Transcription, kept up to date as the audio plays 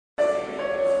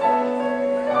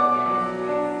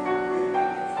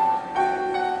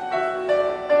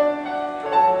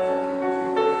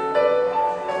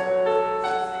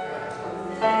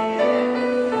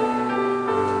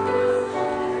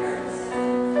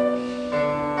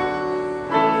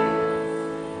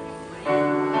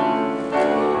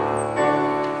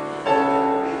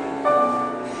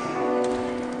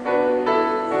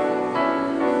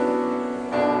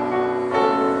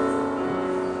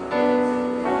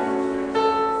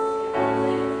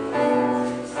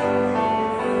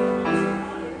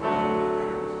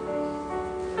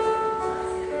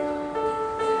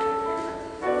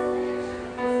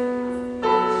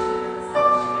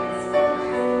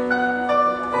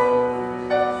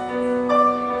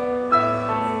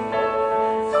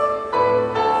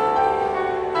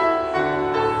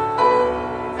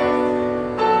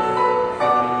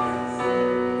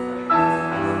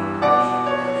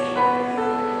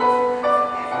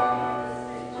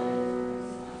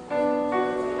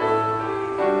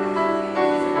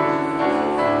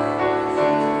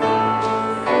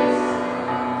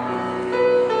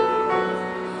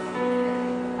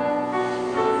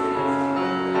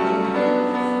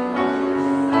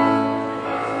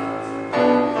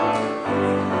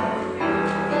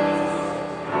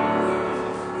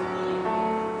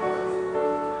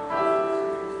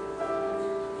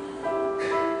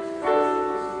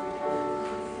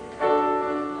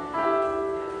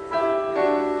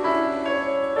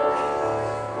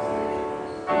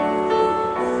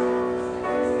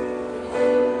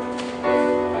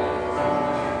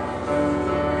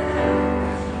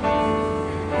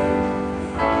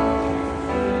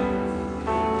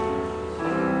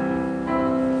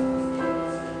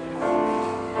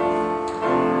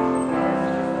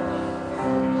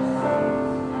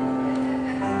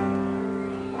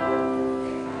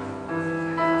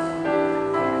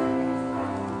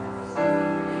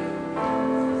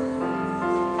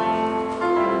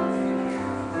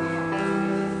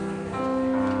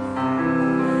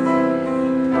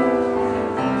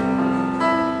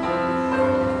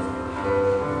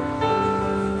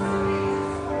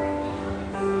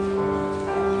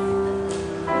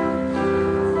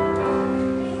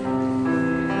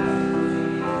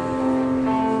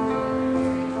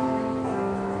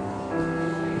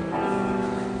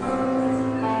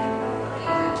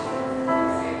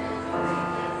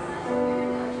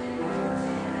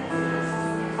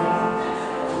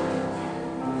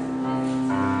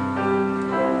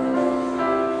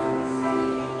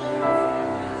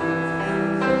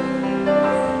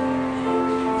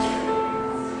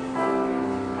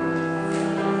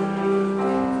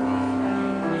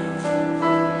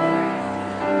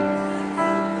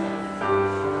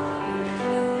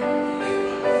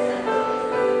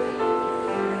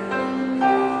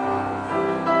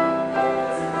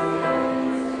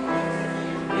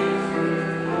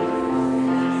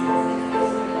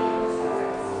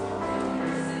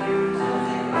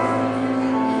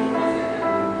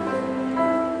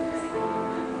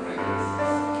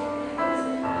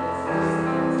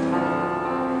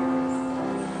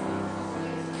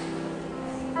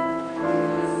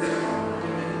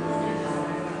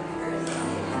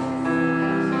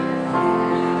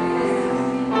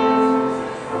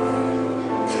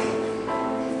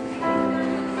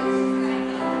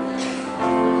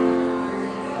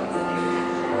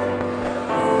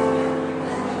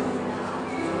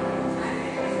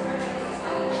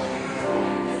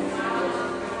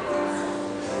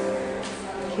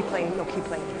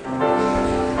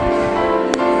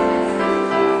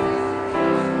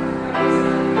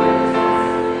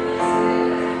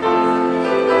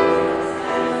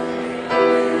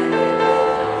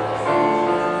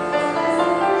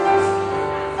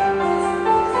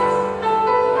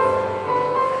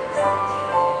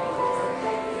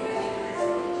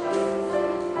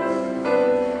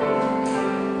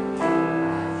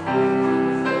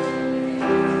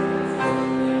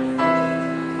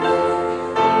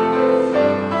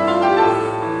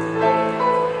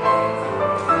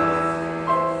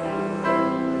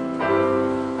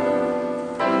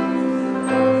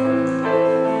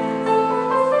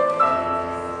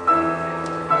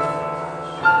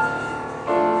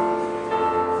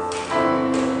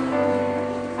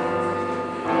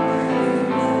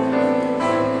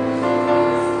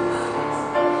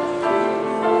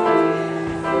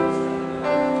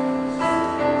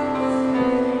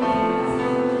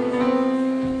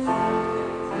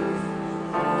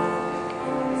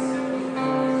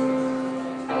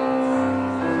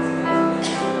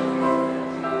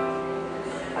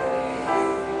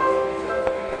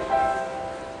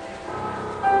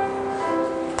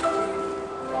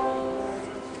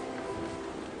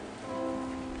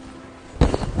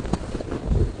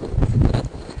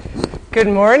Good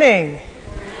morning.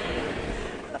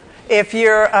 If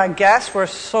you're a guest, we're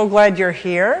so glad you're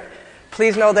here.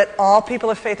 Please know that all people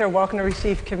of faith are welcome to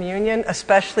receive communion,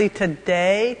 especially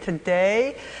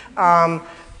today.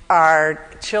 Our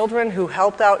children who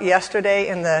helped out yesterday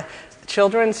in the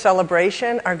children's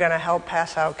celebration are going to help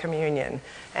pass out communion.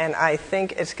 And I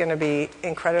think it's going to be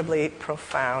incredibly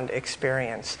profound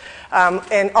experience.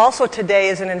 And also today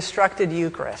is an instructed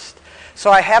Eucharist.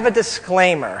 So I have a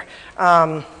disclaimer.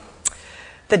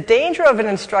 The danger of an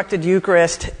instructed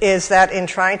Eucharist is that in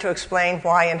trying to explain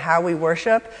why and how we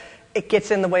worship, it gets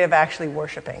in the way of actually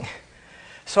worshiping.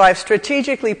 So I've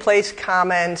strategically placed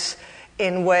comments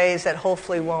in ways that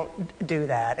hopefully won't do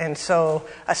that. And so,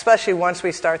 especially once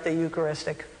we start the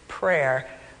Eucharistic prayer,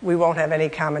 we won't have any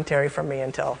commentary from me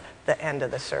until the end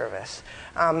of the service.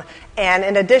 And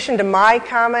in addition to my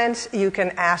comments, you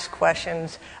can ask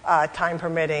questions, time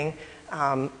permitting,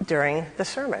 during the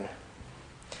sermon.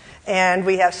 And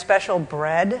we have special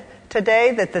bread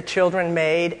today that the children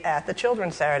made at the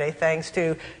Children's Saturday, thanks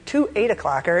to two 8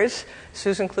 o'clockers,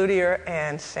 Susan Cloutier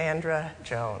and Sandra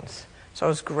Jones. So it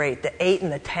was great. The 8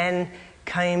 and the 10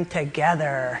 came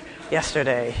together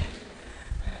yesterday.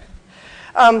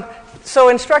 So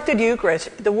instructed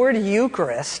Eucharist, the word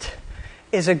Eucharist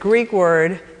is a Greek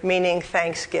word meaning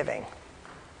thanksgiving.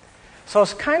 So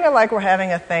it's kind of like we're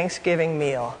having a Thanksgiving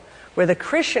meal where the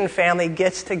Christian family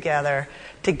gets together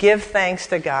to give thanks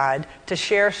to God, to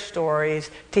share stories,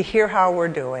 to hear how we're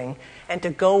doing, and to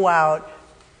go out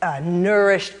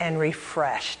nourished and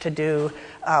refreshed to do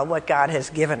what God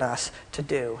has given us to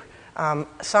do.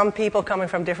 Some people coming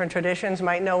from different traditions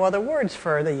might know other words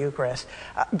for the Eucharist.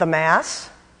 The Mass,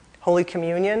 Holy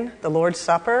Communion, the Lord's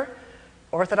Supper.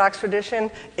 Orthodox tradition,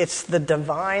 it's the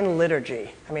divine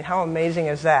liturgy. I mean, how amazing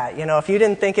is that? You know, if you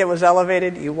didn't think it was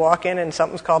elevated, you walk in and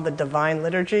something's called the divine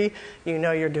liturgy, you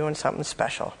know you're doing something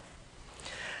special.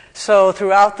 So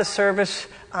throughout the service,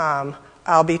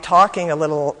 I'll be talking a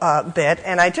little bit,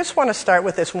 and I just want to start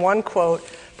with this one quote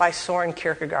by Søren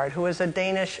Kierkegaard, who is a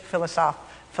Danish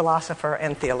philosopher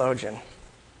and theologian.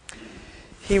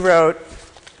 He wrote,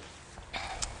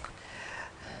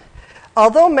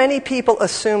 "Although many people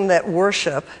assume that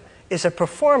worship is a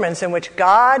performance in which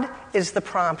God is the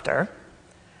prompter,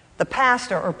 the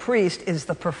pastor or priest is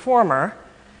the performer,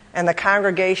 and the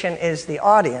congregation is the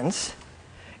audience,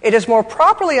 it is more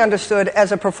properly understood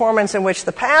as a performance in which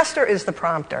the pastor is the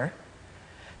prompter,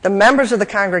 the members of the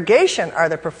congregation are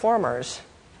the performers,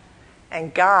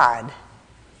 and God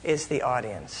is the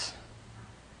audience."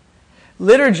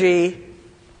 Liturgy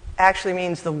actually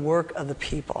means the work of the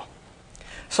people.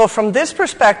 So from this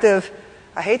perspective,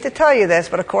 I hate to tell you this,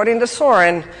 but according to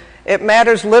Søren, it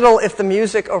matters little if the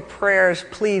music or prayers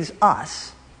please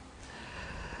us,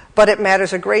 but it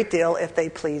matters a great deal if they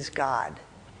please God.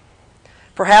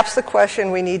 Perhaps the question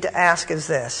we need to ask is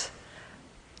this: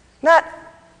 not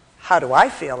how do I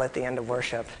feel at the end of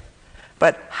worship,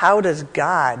 but how does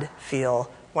God feel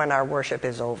when our worship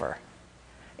is over?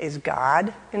 Is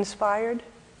God inspired?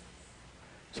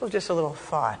 So just a little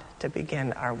thought to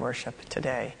begin our worship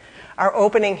today. Our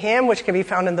opening hymn, which can be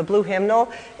found in the blue hymnal,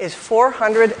 is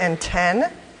 410.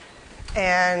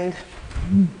 And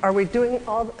are we doing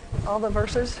all the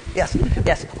verses? Yes,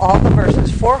 all the verses,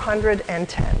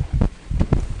 410.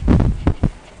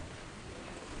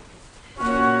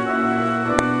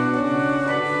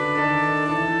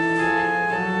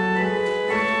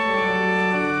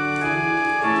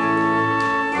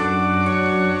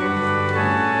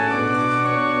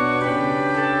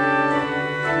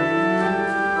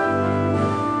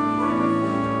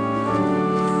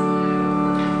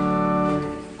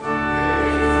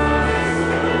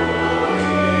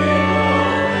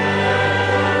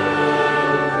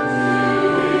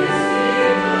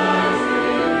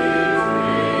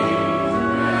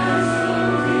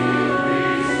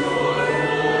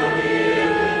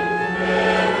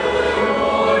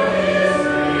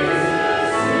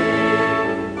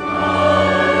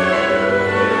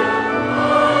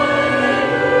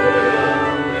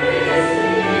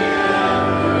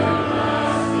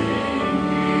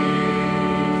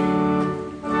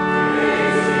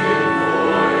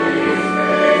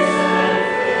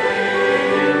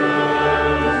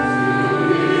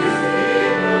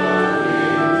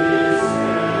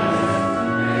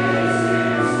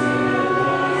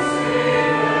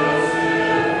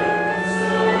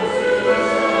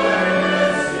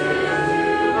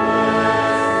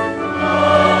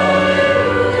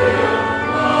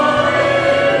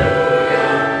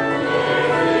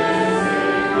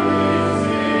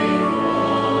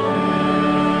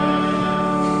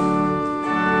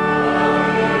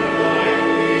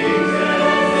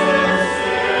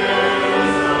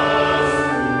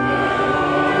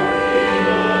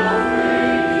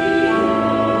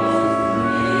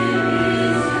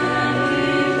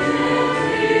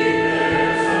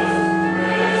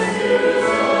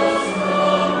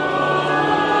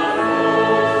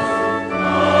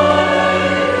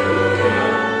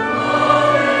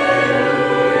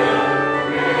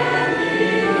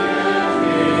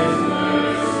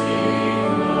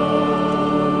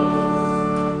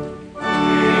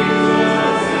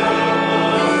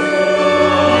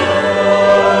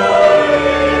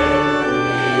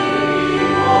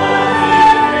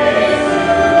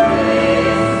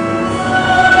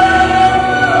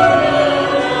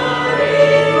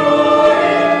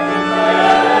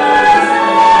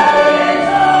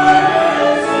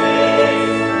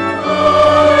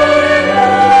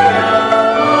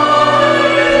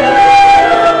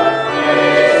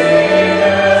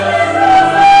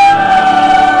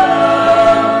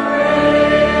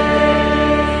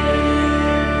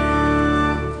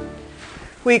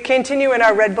 We continue in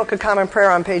our Red Book of Common Prayer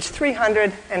on page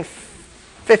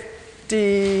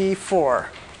 354.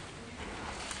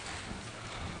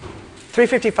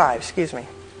 355, excuse me.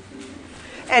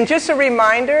 And just a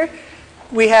reminder,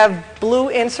 we have blue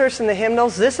inserts in the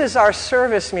hymnals. This is our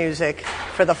service music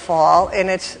for the fall, and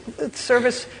it's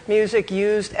service music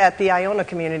used at the Iona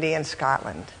community in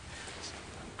Scotland.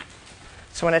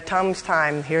 So when it comes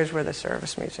time, here's where the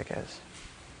service music is.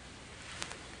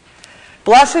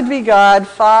 Blessed be God,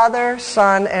 Father,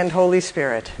 Son, and Holy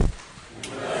Spirit.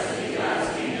 Blessed be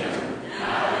God's kingdom,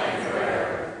 now and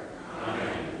forever.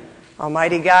 Amen.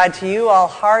 Almighty God, to you all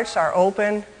hearts are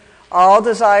open, all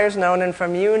desires known, and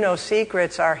from you no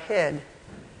secrets are hid.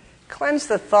 Cleanse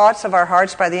the thoughts of our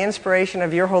hearts by the inspiration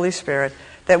of your Holy Spirit,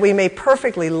 that we may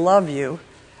perfectly love you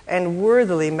and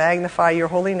worthily magnify your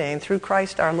holy name through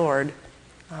Christ our Lord.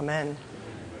 Amen.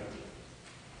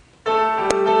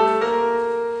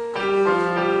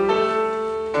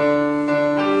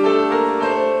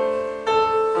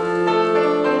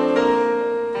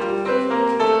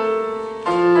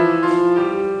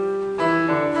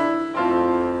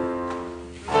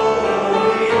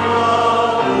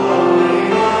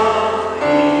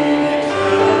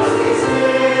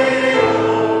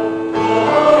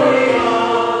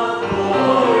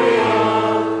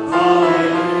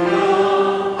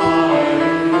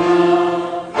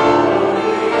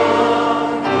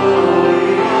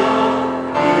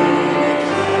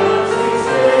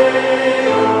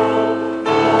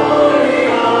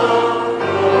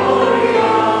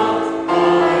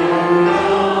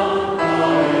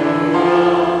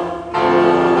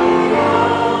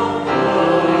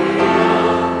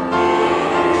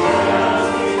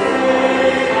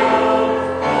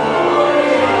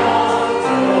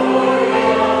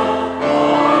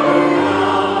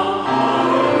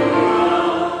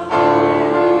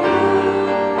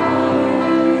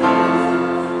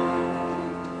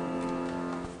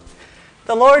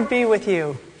 The Lord be with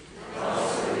you.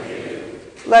 Also with you.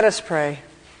 Let us pray.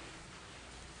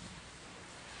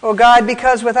 O God,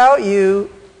 because without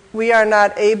you we are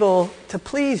not able to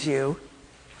please you,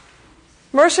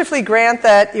 mercifully grant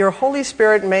that your Holy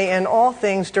Spirit may in all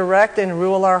things direct and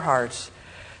rule our hearts.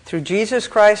 Through Jesus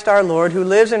Christ our Lord, who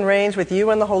lives and reigns with you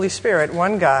and the Holy Spirit,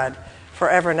 one God,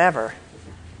 forever and ever.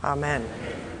 Amen.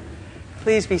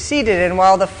 Please be seated, and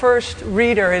while the first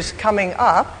reader is coming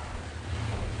up,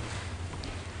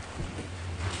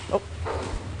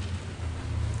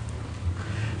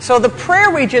 so the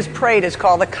prayer we just prayed is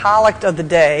called the Collect of the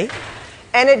Day,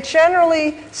 and it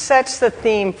generally sets the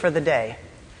theme for the day.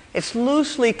 It's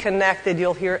loosely connected.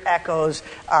 You'll hear echoes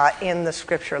in the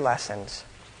scripture lessons.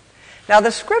 Now,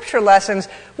 the scripture lessons,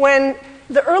 when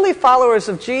the early followers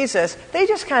of Jesus, they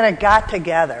just kind of got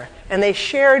together, and they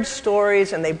shared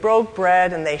stories, and they broke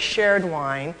bread, and they shared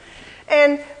wine.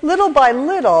 And little by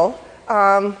little,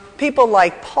 people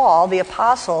like Paul, the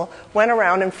apostle, went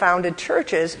around and founded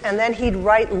churches, and then he'd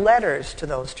write letters to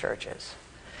those churches.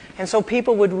 And so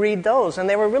people would read those, and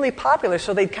they were really popular,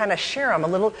 so they'd kind of share them a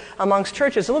little amongst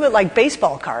churches, a little bit like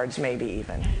baseball cards maybe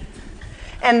even.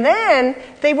 And then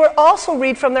they would also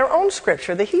read from their own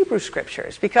scripture, the Hebrew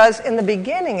scriptures, because in the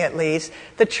beginning at least,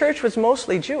 the church was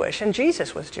mostly Jewish, and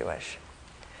Jesus was Jewish.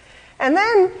 And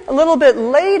then a little bit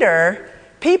later,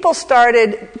 people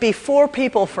started, before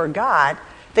people forgot,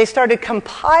 they started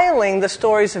compiling the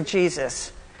stories of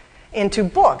Jesus into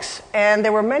books. And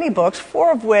there were many books,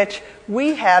 4 of which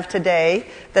we have today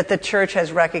that the church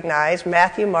has recognized: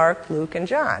 Matthew, Mark, Luke, and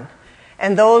John.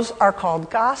 And those are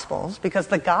called Gospels because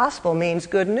the gospel means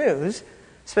good news,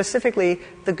 specifically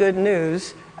the good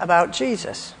news about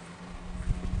Jesus.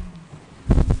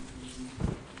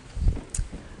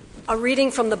 A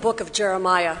reading from the book of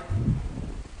Jeremiah.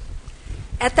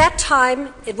 At that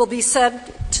time it will be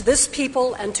said to this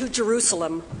people and to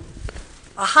Jerusalem,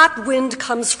 "A hot wind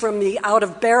comes from me out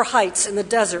of bare heights in the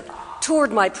desert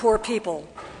toward my poor people,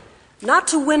 not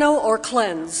to winnow or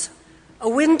cleanse, a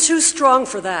wind too strong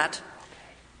for that.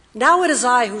 Now it is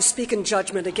I who speak in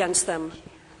judgment against them.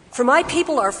 For my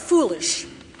people are foolish.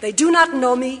 They do not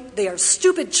know me. They are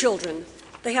stupid children.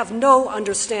 They have no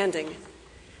understanding.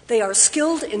 They are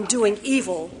skilled in doing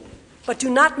evil, but do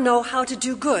not know how to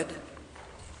do good.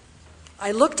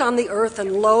 I looked on the earth,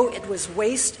 and lo, it was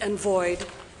waste and void,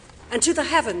 and to the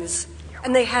heavens,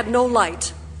 and they had no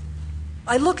light.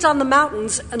 I looked on the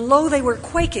mountains, and lo, they were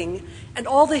quaking, and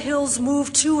all the hills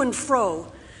moved to and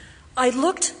fro. I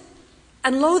looked,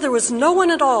 and lo, there was no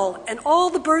one at all, and all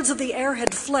the birds of the air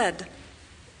had fled.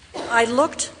 I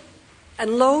looked,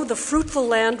 and lo, the fruitful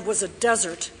land was a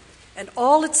desert, and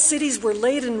all its cities were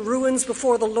laid in ruins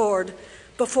before the Lord,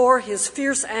 before his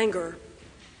fierce anger.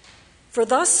 For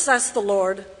thus says the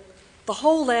Lord, the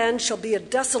whole land shall be a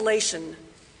desolation,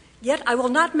 yet I will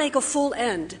not make a full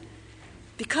end.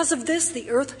 Because of this the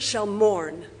earth shall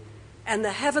mourn, and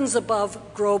the heavens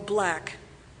above grow black.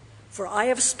 For I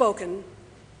have spoken,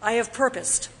 I have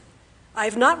purposed, I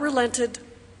have not relented,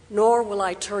 nor will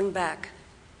I turn back.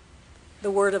 The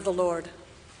word of the Lord.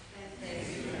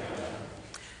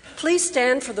 Please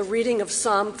stand for the reading of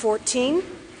Psalm 14.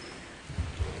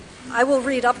 I will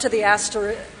read up to the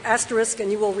asterisk,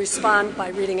 and you will respond by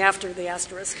reading after the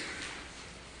asterisk.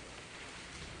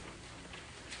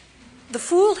 The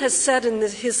fool has said in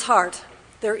his heart,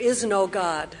 there is no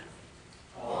God.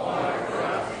 All are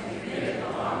corrupt and commit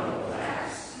abominable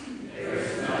acts. There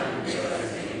is none who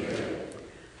does any good.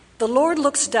 The Lord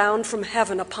looks down from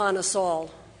heaven upon us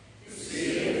all. To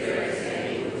see if there is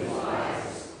any who is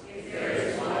wise, if there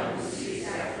is one who seeks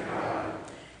after God.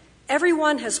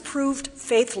 Everyone has proved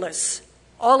faithless.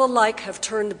 All alike have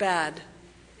turned bad.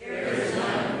 There is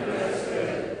none who does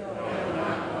good, no,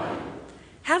 not one.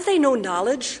 Have they no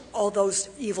knowledge, all those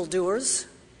evildoers?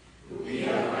 Who eat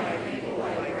up my people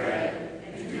like bread,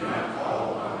 and do not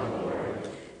call upon the Lord.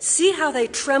 See how they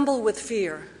tremble with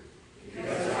fear.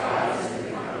 Because God is in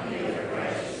the company of the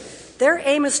righteous. Their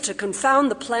aim is to confound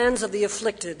the plans of the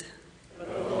afflicted.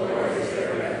 But the Lord is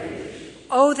their refuge.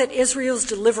 Oh, that Israel's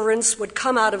deliverance would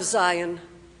come out of Zion.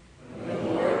 When the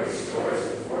Lord restores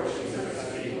the fortunes of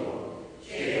his people,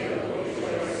 Jacob will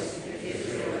rejoice, and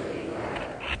Israel will be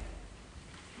glad.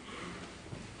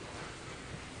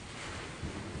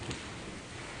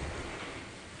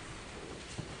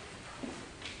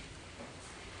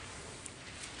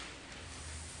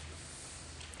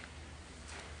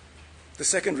 The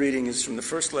second reading is from the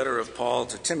first letter of Paul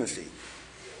to Timothy.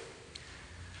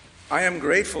 I am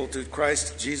grateful to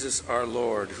Christ Jesus our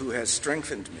Lord, who has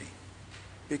strengthened me,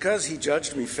 because he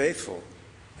judged me faithful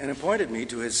and appointed me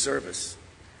to his service,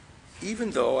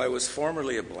 even though I was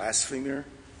formerly a blasphemer,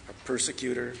 a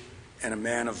persecutor, and a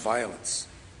man of violence.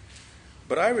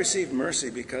 But I received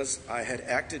mercy because I had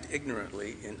acted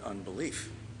ignorantly in unbelief.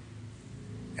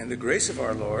 And the grace of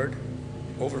our Lord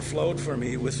overflowed for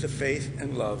me with the faith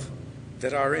and love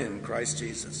that are in Christ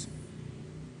Jesus.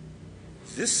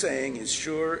 This saying is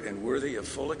sure and worthy of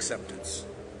full acceptance,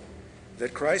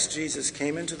 that Christ Jesus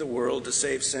came into the world to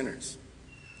save sinners,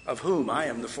 of whom I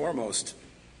am the foremost.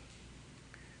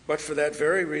 But for that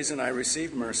very reason I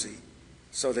received mercy,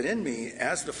 so that in me,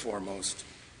 as the foremost,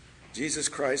 Jesus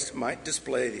Christ might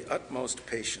display the utmost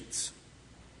patience,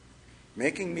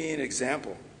 making me an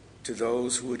example to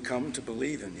those who would come to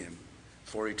believe in him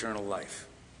for eternal life.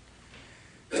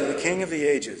 To the King of the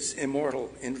ages,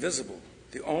 immortal, invisible,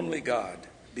 the only God,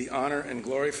 be honor and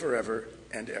glory forever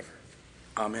and ever.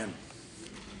 Amen.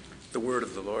 The word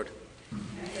of the Lord.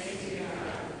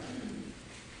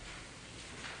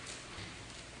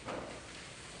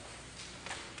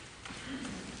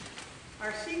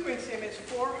 Our sequence hymn is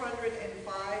 405 in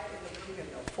the blue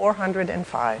hymnal.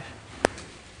 405.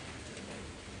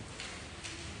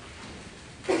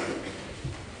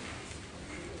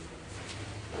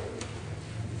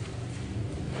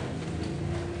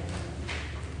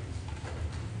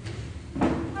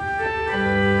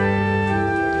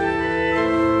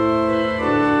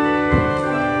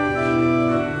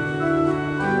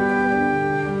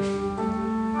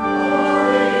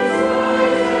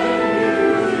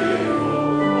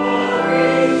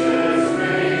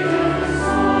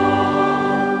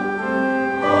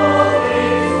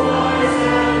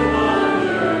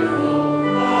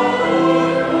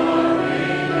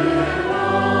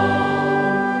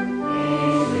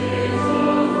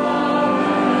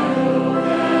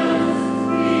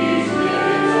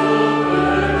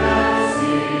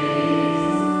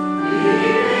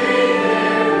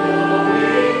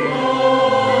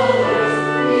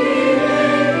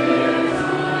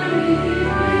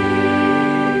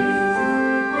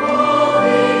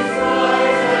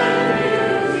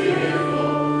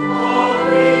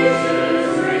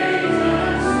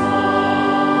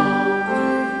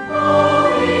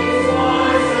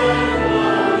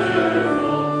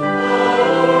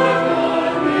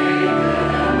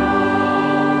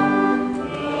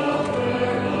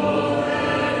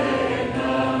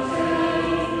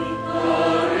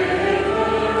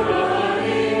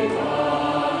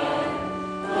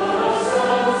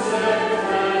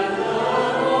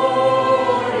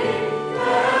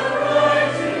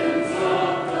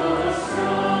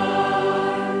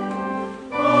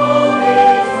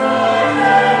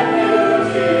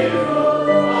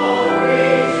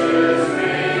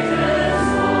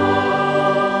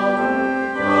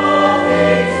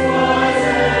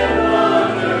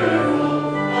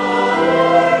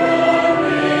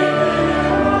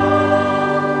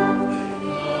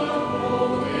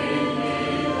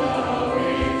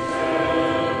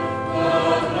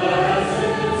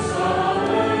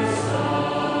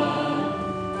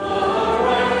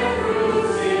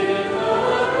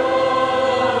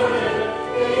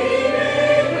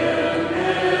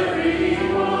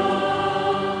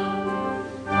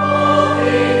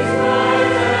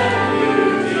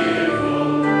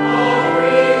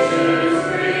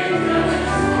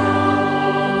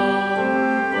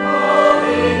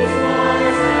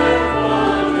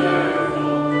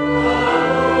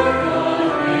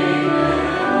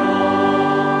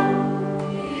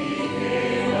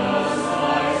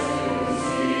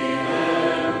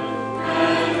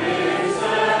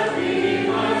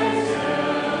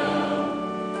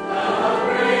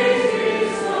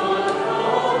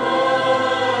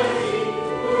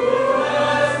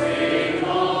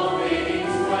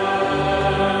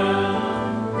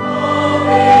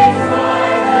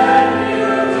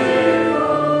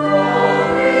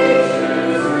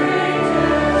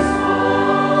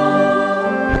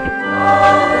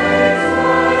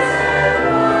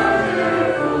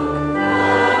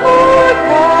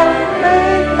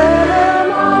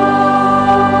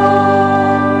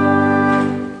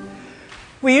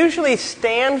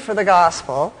 stand for the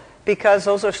gospel because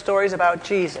those are stories about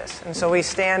Jesus. And so we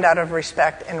stand out of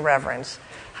respect and reverence.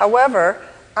 However,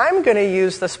 I'm going to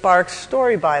use the Sparks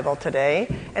Story Bible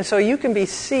today, and so you can be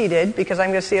seated because I'm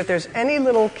going to see if there's any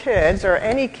little kids or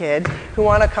any kids who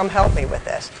want to come help me with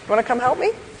this. You want to come help me?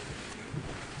 You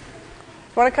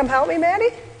want to come help me,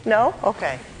 Maddie? No?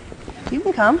 Okay. You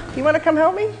can come. You want to come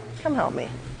help me? Come help me.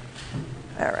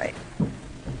 All right.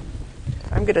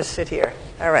 I'm going to sit here.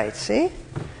 All right, see?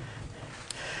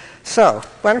 So,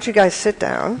 why don't you guys sit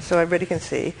down so everybody can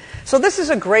see. So this is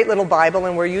a great little Bible,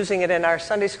 and we're using it in our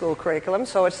Sunday school curriculum,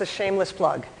 so it's a shameless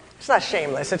plug. It's not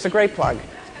shameless, it's a great plug.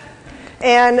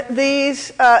 And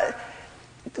these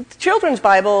children's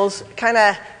Bibles kind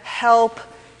of help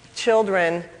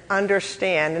children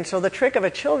understand, and so the trick of a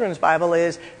children's Bible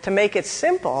is to make it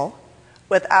simple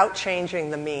without changing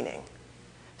the meaning.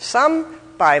 Some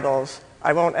Bibles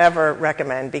I won't ever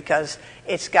recommend because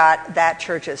it's got that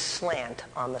church's slant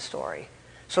on the story.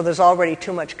 So there's already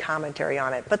too much commentary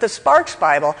on it. But the Sparks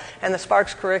Bible and the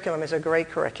Sparks curriculum is a great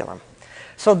curriculum.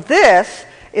 So this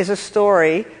is a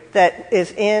story that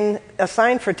is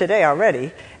assigned for today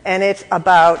already, and it's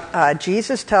about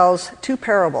Jesus tells two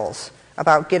parables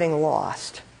about getting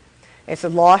lost. It's the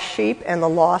lost sheep and the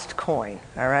lost coin,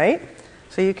 all right?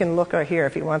 So you can look here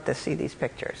if you want to see these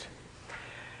pictures.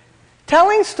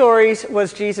 Telling stories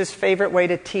was Jesus' favorite way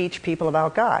to teach people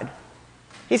about God.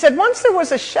 He said, once there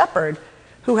was a shepherd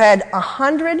who had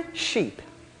 100 sheep.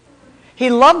 He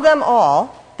loved them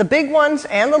all, the big ones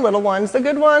and the little ones, the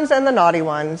good ones and the naughty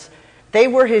ones. They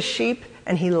were his sheep,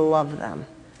 and he loved them.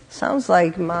 Sounds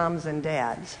like moms and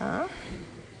dads, huh?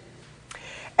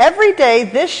 Every day,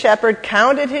 this shepherd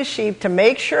counted his sheep to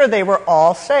make sure they were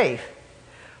all safe.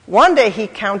 One day, he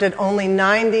counted only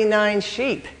 99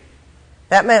 sheep.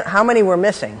 That meant how many were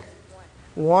missing?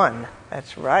 One.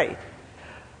 That's right.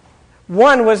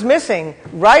 One was missing.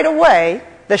 Right away,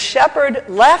 the shepherd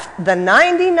left the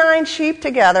 99 sheep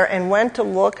together and went to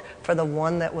look for the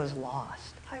one that was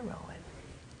lost. Hi, Rowan.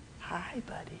 Hi,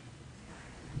 buddy.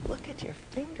 Look at your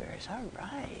fingers. All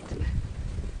right.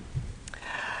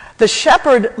 The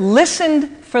shepherd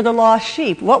listened for the lost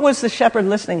sheep. What was the shepherd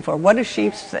listening for? What do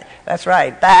sheep say? That's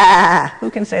right. Bah!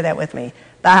 Who can say that with me?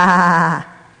 Bah!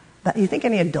 You think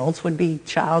any adults would be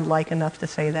childlike enough to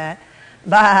say that?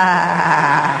 Bah!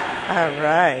 All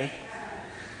right.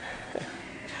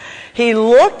 He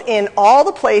looked in all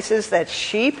the places that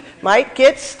sheep might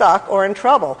get stuck or in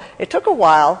trouble. It took a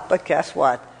while, but guess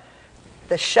what?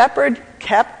 The shepherd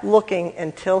kept looking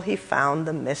until he found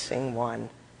the missing one.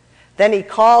 Then he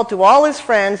called to all his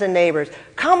friends and neighbors.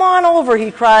 Come on over,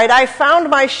 he cried. I found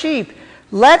my sheep.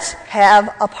 Let's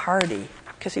have a party.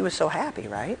 Because he was so happy,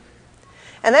 right?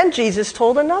 And then Jesus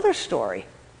told another story.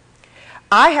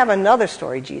 I have another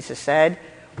story, Jesus said.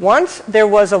 Once there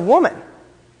was a woman,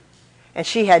 and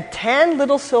she had 10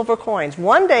 little silver coins.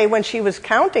 One day when she was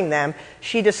counting them,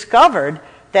 she discovered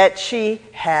that she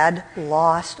had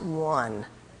lost one.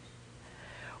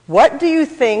 What do you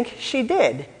think she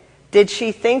did? Did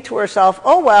she think to herself,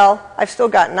 oh, well, I've still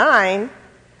got 9,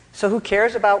 so who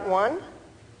cares about 1?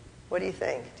 What do you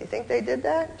think? Do you think they did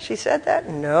that? She said that?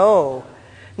 No.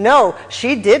 No,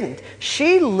 she didn't.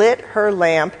 She lit her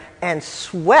lamp and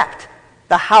swept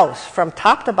the house from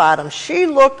top to bottom. She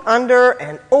looked under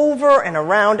and over and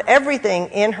around everything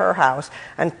in her house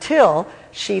until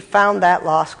she found that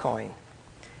lost coin.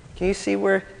 Can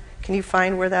you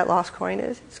find where that lost coin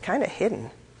is? It's kind of hidden.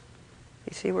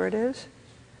 You see where it is?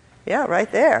 Yeah,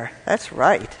 right there. That's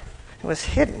right. It was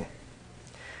hidden.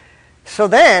 So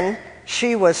then,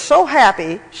 she was so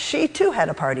happy, she too had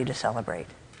a party to celebrate.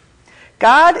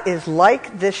 God is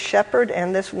like this shepherd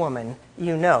and this woman,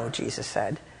 you know, Jesus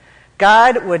said.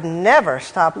 God would never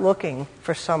stop looking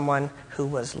for someone who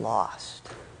was lost.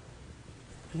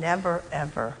 Never,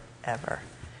 ever, ever.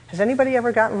 Has anybody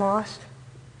ever gotten lost?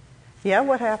 Yeah,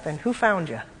 what happened? Who found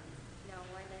you? No,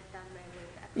 I found my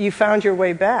way back. You found your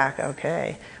way back,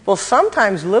 okay. Well,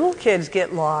 sometimes little kids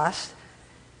get lost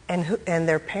and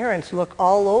their parents look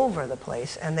all over the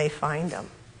place and they find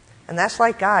them. And that's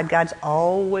like God. God's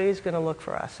always going to look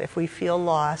for us. If we feel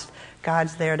lost,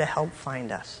 God's there to help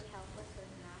find us. Help us with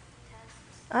math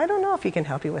tests? I don't know if he can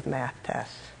help you with math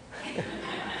tests.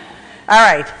 All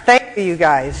right. Thank you,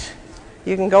 guys.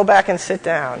 You can go back and sit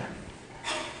down.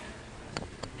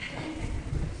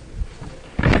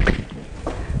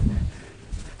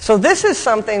 So this is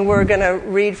something we're going to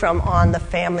read from on the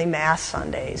Family Mass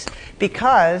Sundays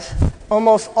because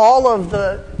almost all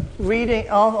the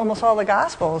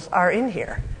Gospels are in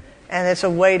here. And it's a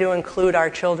way to include our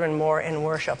children more in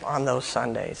worship on those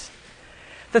Sundays.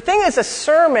 The thing is, a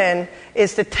sermon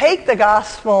is to take the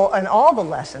gospel and all the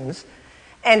lessons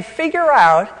and figure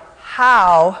out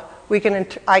how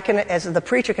as the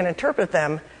preacher can interpret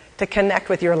them to connect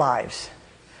with your lives.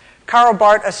 Karl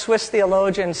Barth, a Swiss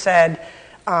theologian, said,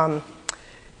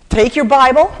 take your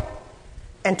Bible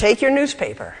and take your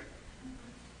newspaper.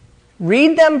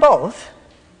 Read them both,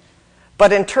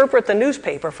 but interpret the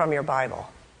newspaper from your Bible.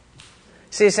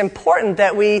 See, it's important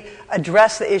that we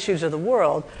address the issues of the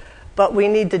world, but we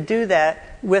need to do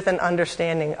that with an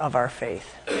understanding of our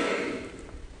faith.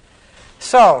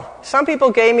 So, some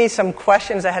people gave me some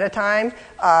questions ahead of time.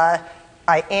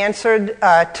 I answered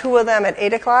 2 of them at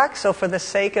 8 o'clock, so for the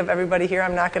sake of everybody here,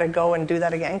 I'm not going to go and do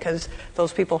that again because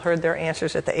those people heard their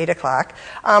answers at the 8 o'clock.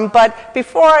 But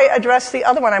before I address the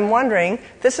other one, I'm wondering,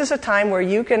 this is a time where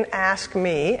you can ask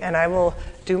me, and I will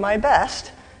do my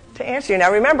best to answer you.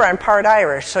 Now remember, I'm part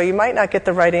Irish, so you might not get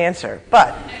the right answer,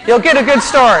 but you'll get a good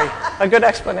story, a good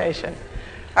explanation.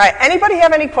 All right, anybody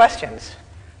have any questions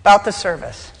about the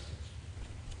service?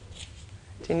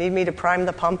 Do you need me to prime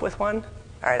the pump with one?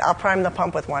 All right, I'll prime the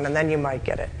pump with one, and then you might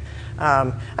get it.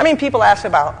 People ask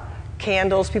about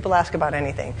candles. People ask about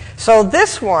anything. So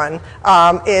this one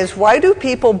is, why do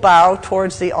people bow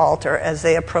towards the altar as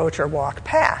they approach or walk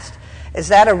past? Is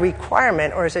that a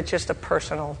requirement, or is it just a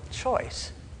personal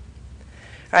choice?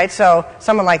 Right, so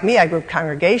someone like me, I grew up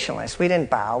Congregationalist. We didn't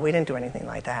bow. We didn't do anything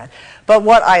like that. But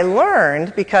what I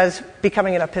learned, because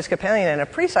becoming an Episcopalian and a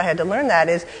priest, I had to learn that,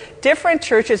 is different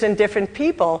churches and different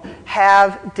people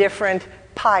have different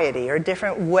piety or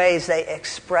different ways they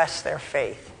express their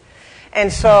faith.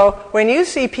 And so when you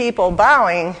see people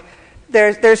bowing,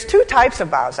 there's 2 types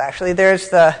of bows, actually. There's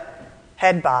the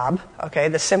head bob, okay,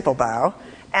 the simple bow,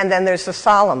 and then there's the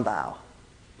solemn bow,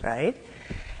 right?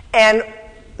 And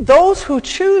those who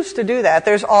choose to do that,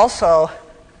 there's also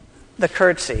the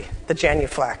curtsy, the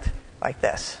genuflect, like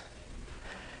this.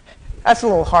 That's a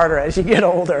little harder as you get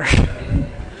older.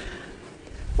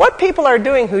 What people are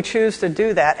doing who choose to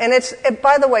do that, and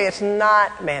by the way, it's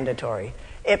not mandatory.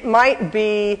 It might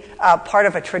be part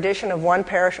of a tradition of one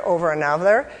parish over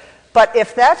another, but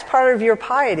if that's part of your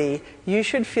piety, you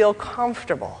should feel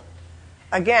comfortable.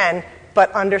 Again,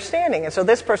 but understanding. And so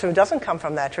this person who doesn't come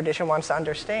from that tradition wants to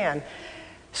understand.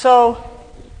 So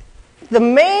the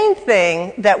main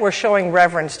thing that we're showing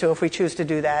reverence to, if we choose to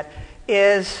do that,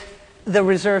 is the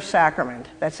reserved sacrament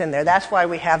that's in there. That's why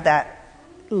we have that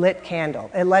lit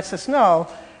candle. It lets us know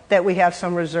that we have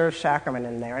some reserved sacrament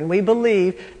in there. And we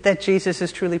believe that Jesus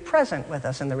is truly present with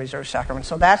us in the reserved sacrament.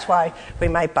 So that's why we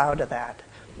might bow to that.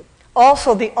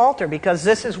 Also the altar, because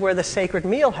this is where the sacred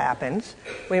meal happens,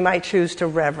 we might choose to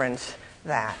reverence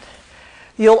that.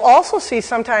 You'll also see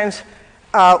sometimes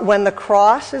when the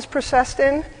cross is processed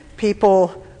in,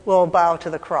 people will bow to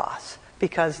the cross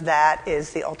because that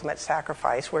is the ultimate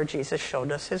sacrifice where Jesus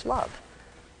showed us his love.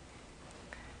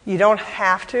 You don't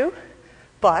have to,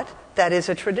 but that is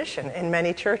a tradition in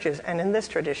many churches and in this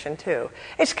tradition too.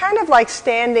 It's kind of like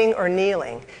standing or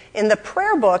kneeling. In the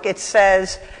prayer book, it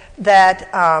says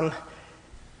that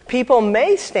people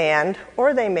may stand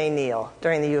or they may kneel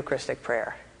during the Eucharistic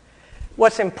prayer.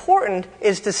 What's important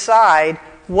is decide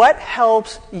what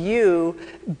helps you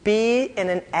be in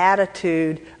an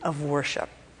attitude of worship.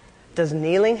 Does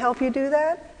kneeling help you do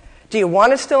that? Do you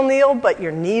want to still kneel, but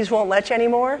your knees won't let you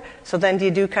anymore? So then do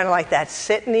you do kind of like that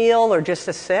sit kneel or just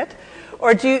a sit?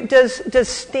 Or does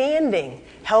standing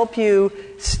help you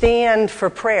stand for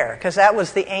prayer? Because that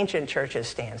was the ancient church's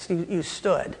stance. You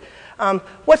stood.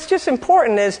 What's just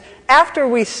important is after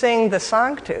we sing the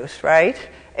Sanctus, right,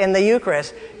 in the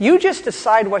Eucharist, you just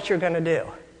decide what you're going to do.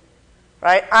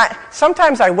 Right?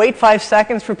 Sometimes I wait 5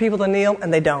 seconds for people to kneel,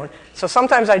 and they don't. So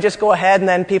sometimes I just go ahead, and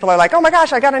then people are like, oh my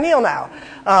gosh, I got to kneel now.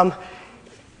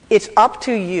 It's up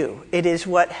to you. It is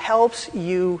what helps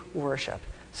you worship.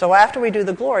 So after we do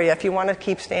the Gloria, if you want to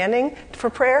keep standing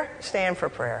for prayer, stand for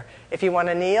prayer. If you want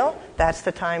to kneel, that's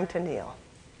the time to kneel.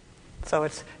 So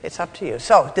it's up to you.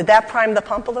 So did that prime the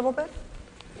pump a little bit?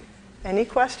 Any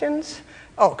questions?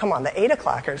 Oh, come on, the 8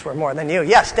 o'clockers were more than you.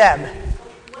 Yes, Deb.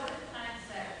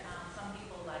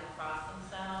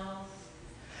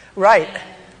 Right. And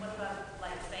what about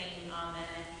like saying amen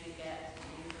after you get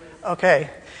Eucharist? Okay.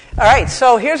 All right,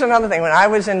 so here's another thing. When I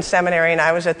was in seminary and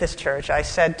I was at this church, I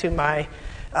said to my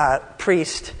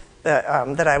priest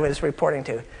that I was reporting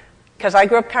to, because I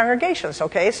grew up Congregationalist,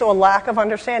 okay, so a lack of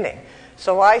understanding.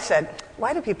 So I said,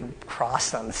 why do people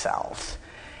cross themselves?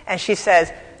 And she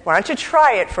says, why don't you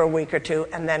try it for a week or 2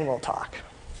 and then we'll talk.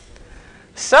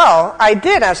 So I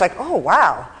did. I was like, oh,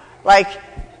 wow. Like,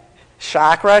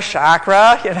 chakra,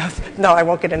 no, I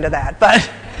won't get into that. But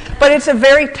But it's a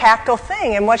very tactile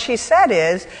thing. And what she said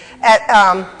is,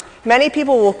 many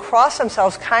people will cross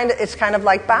themselves, it's kind of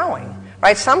like bowing.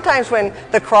 Right? Sometimes when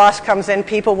the cross comes in,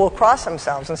 people will cross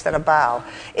themselves instead of bow.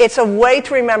 It's a way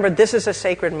to remember this is a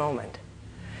sacred moment.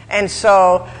 And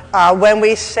so when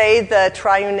we say the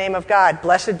triune name of God,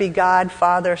 blessed be God,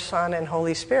 Father, Son, and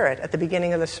Holy Spirit, at the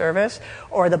beginning of the service,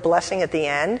 or the blessing at the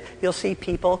end, you'll see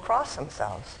people cross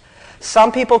themselves.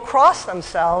 Some people cross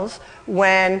themselves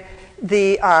when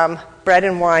the bread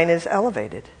and wine is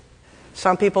elevated.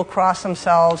 Some people cross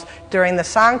themselves during the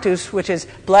Sanctus, which is,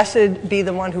 blessed be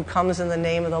the one who comes in the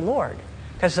name of the Lord,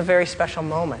 because it's a very special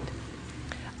moment.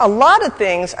 A lot of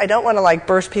things, I don't want to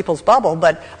burst people's bubble,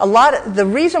 but the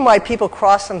reason why people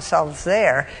cross themselves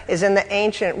there is in the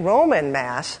ancient Roman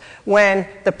Mass, when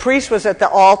the priest was at the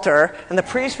altar, and the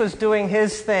priest was doing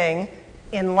his thing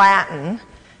in Latin,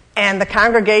 and the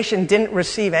congregation didn't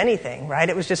receive anything, right?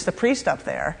 It was just the priest up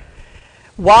there.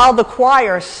 While the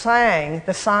choir sang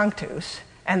the Sanctus,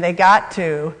 and they got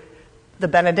to the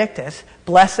Benedictus,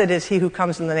 blessed is he who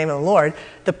comes in the name of the Lord,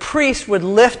 the priest would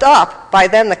lift up, by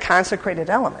then, the consecrated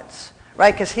elements,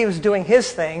 right? Because he was doing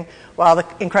his thing while the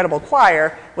incredible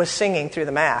choir was singing through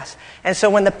the Mass. And so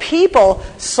when the people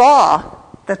saw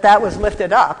that was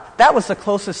lifted up, that was the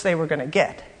closest they were going to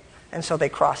get. And so they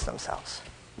crossed themselves.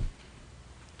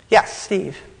 Yes,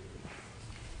 Steve.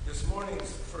 This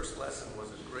morning's first lesson was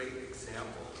a great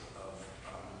example of,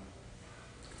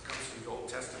 it comes from the Old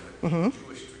Testament,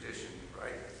 Jewish tradition,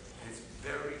 right? And it's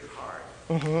very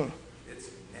hard.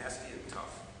 It's nasty and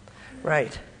tough.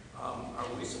 Right. Are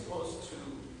we supposed to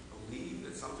believe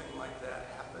that something like that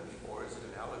happened, or is it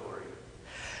an allegory?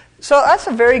 So that's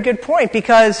a very good point,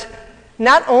 because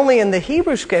not only in the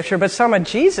Hebrew Scripture, but some of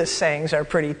Jesus' sayings are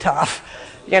pretty tough.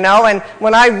 And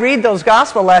when I read those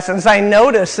gospel lessons, I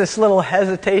notice this little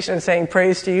hesitation saying,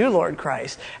 praise to you, Lord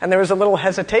Christ. And there was a little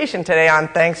hesitation today on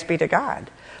thanks be to God.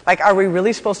 Are we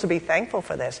really supposed to be thankful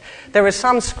for this? There was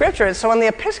some scripture. So in the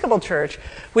Episcopal Church,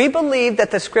 we believe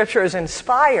that the scripture is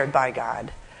inspired by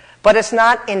God, but it's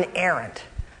not inerrant.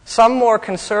 Some more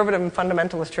conservative and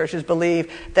fundamentalist churches believe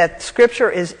that scripture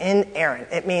is inerrant.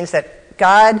 It means that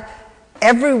God,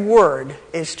 every word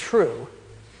is true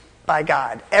by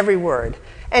God, every word.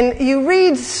 And you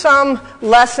read some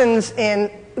lessons in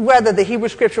whether the Hebrew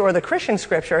Scripture or the Christian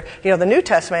Scripture, the New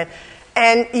Testament,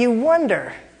 and you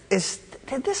wonder,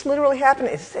 did this literally happen?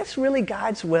 Is this really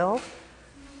God's will?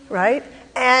 Right?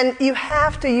 And you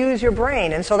have to use your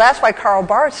brain. And so that's why Karl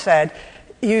Barth said,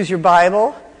 use your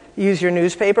Bible, use your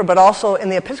newspaper, but also in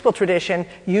the Episcopal tradition,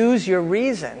 use your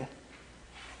reason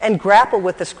and grapple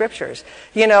with the Scriptures.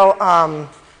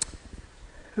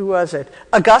 Who was it?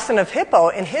 Augustine of Hippo,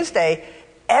 in his day,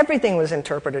 everything was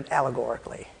interpreted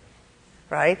allegorically,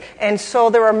 right? And so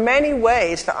there are many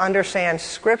ways to understand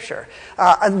Scripture.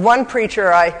 One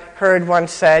preacher I heard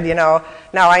once said, now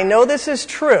I know this is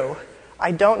true,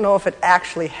 I don't know if it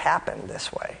actually happened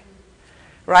this way,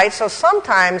 right? So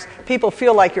sometimes people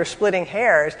feel like you're splitting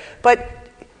hairs, but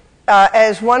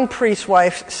as one priest's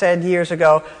wife said years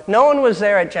ago, no one was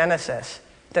there at Genesis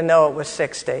to know it was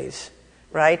 6 days.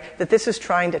 Right? That this is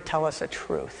trying to tell us a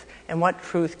truth. And what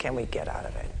truth can we get out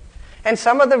of it? And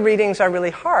some of the readings are really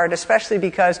hard, especially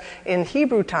because in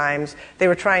Hebrew times, they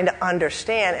were trying to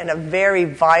understand in a very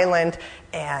violent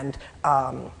and,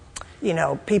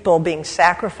 people being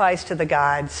sacrificed to the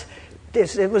gods.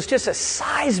 It was just a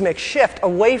seismic shift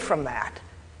away from that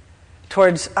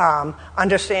towards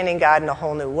understanding God in a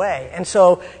whole new way. And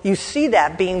so you see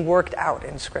that being worked out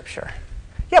in Scripture.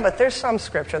 Yeah, but there's some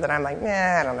Scripture that I'm like,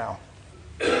 I don't know.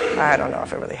 I don't know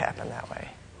if it really happened that way.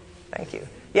 Thank you.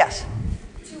 Yes?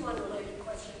 Two unrelated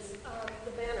questions.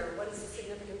 The banner, what is the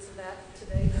significance of that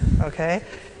today? Okay.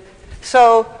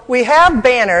 So we have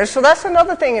banners. So that's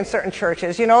another thing in certain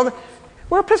churches.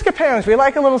 We're Episcopalians. We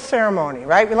like a little ceremony,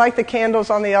 right? We like the candles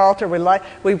on the altar.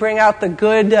 We bring out the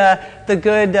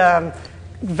good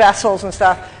vessels and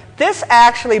stuff. This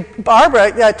actually,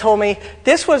 Barbara told me,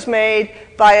 this was made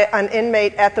by an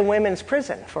inmate at the women's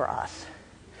prison for us,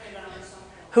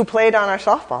 who played on our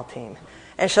softball team.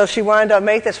 And so she wanted to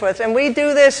make this for us. And we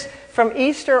do this from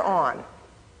Easter on.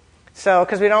 So,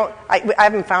 because I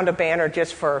haven't found a banner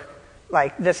just for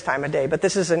this time of day, but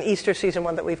this is an Easter season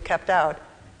one that we've kept out.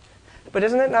 But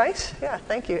isn't it nice? Yeah,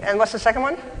 thank you. And what's the second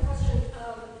one? The question,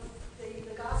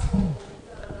 the gospel,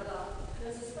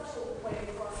 there's a special way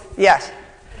of crossing. Yes.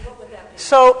 And what would that be?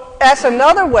 So that's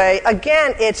another way.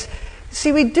 Again,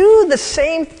 See, we do the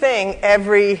same thing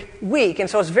every week, and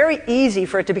so it's very easy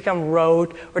for it to become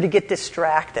rote or to get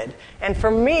distracted. And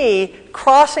for me,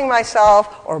 crossing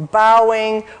myself or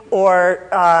bowing or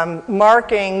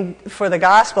marking for the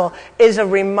gospel is a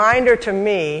reminder to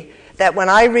me that when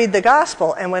I read the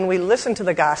gospel and when we listen to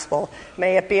the gospel,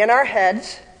 may it be in our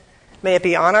heads, may it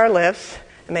be on our lips,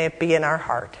 and may it be in our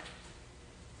heart.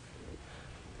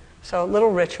 So,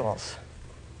 little rituals.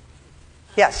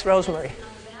 Yes, Rosemary.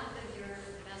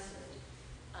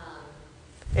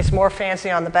 It's more fancy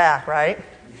on the back, right?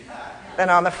 Than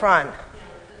on the front.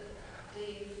 The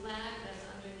flag that's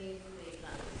underneath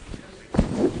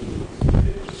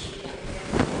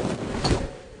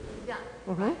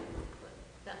Mm-hmm.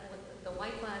 the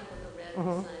white flag with the red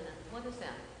sign. What is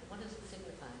that? What does it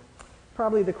signify?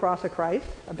 Probably the cross of Christ,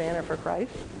 a banner for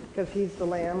Christ, because he's the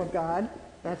Lamb of God.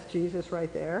 That's Jesus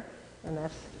right there, and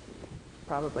that's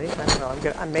probably, I don't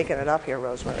know, I'm making it up here,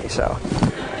 Rosemary, so.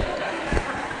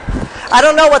 I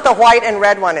don't know what the white and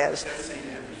red one is.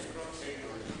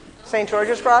 St.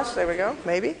 George's Cross, there we go,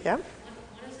 maybe, yeah.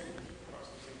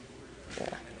 Yeah.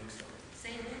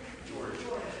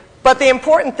 But the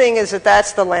important thing is that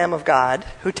that's the Lamb of God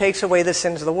who takes away the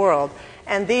sins of the world.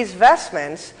 And these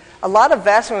vestments, a lot of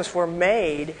vestments were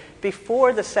made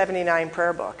before the 79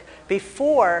 prayer book,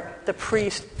 before the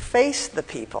priest faced the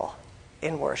people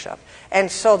in worship.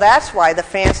 And so that's why the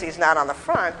fancy is not on the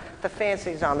front, the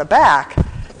fancy is on the back,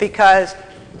 because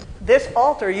this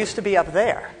altar used to be up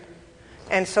there.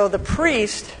 And so the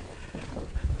priest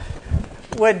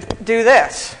would do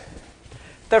this.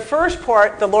 The first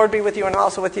part, the Lord be with you and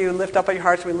also with you, lift up your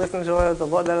hearts, we lift them to the Lord,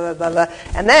 blah, blah, blah, blah.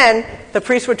 And then the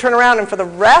priest would turn around and for the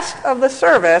rest of the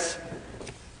service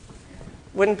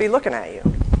wouldn't be looking at you.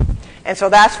 And so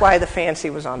that's why the fancy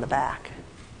was on the back.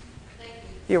 Thank you.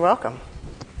 You're welcome.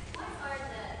 What are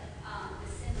the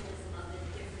symbolism of the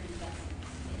different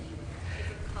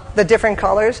vestments? The different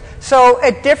colors. So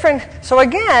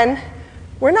again,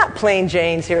 we're not plain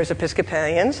Janes here as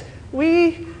Episcopalians.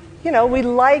 We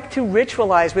like to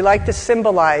ritualize. We like to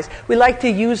symbolize. We like to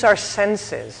use our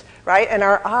senses, right, and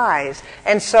our eyes.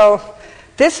 And so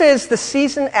this is the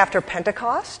season after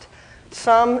Pentecost.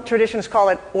 Some traditions call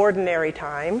it ordinary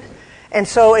time. And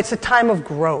so it's a time of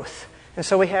growth. And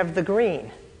so we have the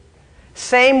green.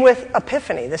 Same with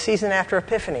Epiphany, the season after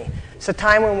Epiphany. It's a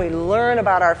time when we learn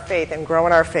about our faith and grow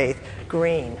in our faith,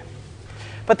 green.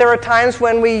 But there are times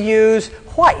when we use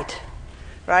white,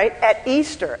 right? At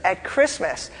Easter, at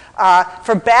Christmas,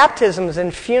 for baptisms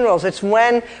and funerals. It's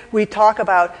when we talk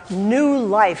about new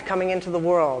life coming into the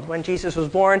world. When Jesus was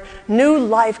born, new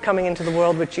life coming into the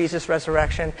world with Jesus'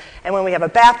 resurrection. And when we have a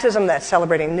baptism, that's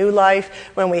celebrating new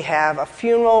life. When we have a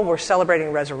funeral, we're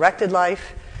celebrating resurrected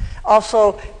life.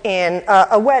 Also, in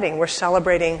a wedding, we're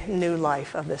celebrating new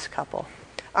life of this couple.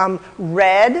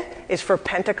 Red is for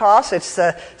Pentecost. It's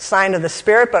the sign of the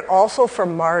Spirit, but also for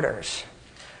martyrs,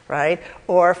 right?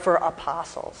 Or for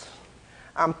apostles.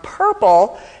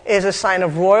 Purple is a sign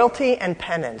of royalty and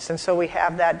penance, and so we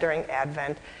have that during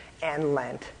Advent and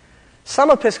Lent. Some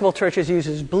Episcopal churches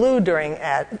uses blue during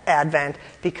Advent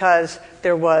because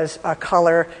there was a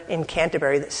color in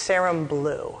Canterbury that's Sarum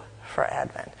blue for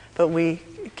Advent, but we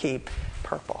keep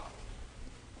purple.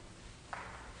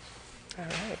 All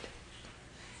right.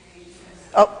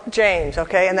 Oh, James,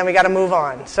 okay, and then we got to move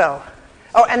on. So,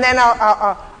 and then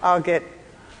I'll get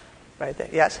right there.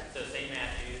 Yes. So St.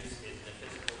 Matthew's is an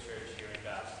Episcopal church here in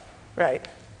Gospel. Right.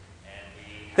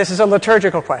 And This is a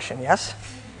liturgical question. Yes.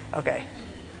 Okay.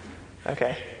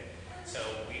 Okay. So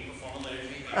we perform a liturgy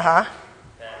here Uh-huh.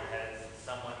 that has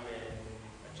somewhat been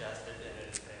adjusted, and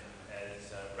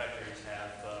as rectors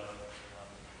have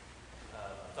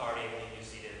authority in the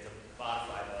UC to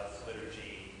modify the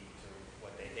liturgy to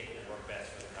what they think will work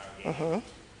best for the congregation.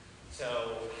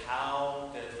 So how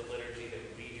does the liturgy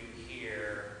that we do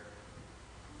here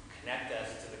connect us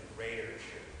to the greater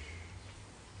church?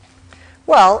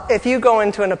 Well, if you go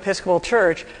into an Episcopal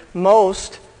church,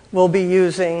 most will be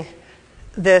using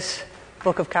this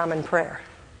Book of Common Prayer.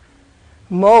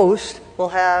 Most will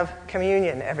have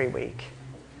communion every week.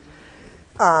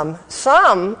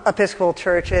 Some Episcopal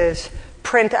churches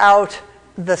print out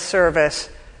the service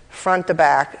front to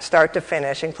back, start to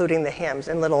finish, including the hymns,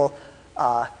 in little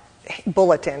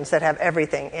bulletins that have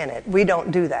everything in it. We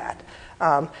don't do that.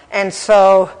 And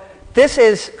so this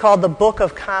is called the Book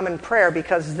of Common Prayer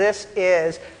because this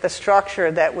is the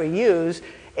structure that we use.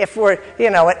 If we're,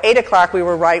 at 8 o'clock we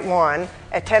were Rite 1,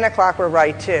 at 10 o'clock we're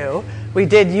Rite 2. We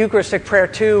did Eucharistic Prayer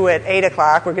 2 at 8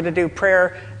 o'clock. We're going to do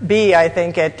Prayer B, I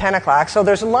think, at 10 o'clock. So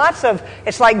there's lots of,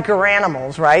 it's like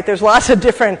Garanimals, right? There's lots of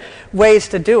different ways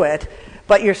to do it.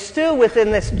 but you're still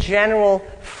within this general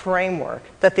framework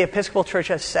that the Episcopal Church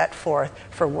has set forth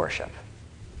for worship.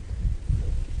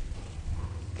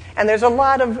 And there's a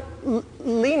lot of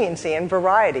leniency and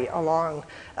variety along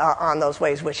on those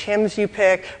ways, which hymns you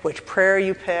pick, which prayer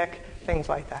you pick, things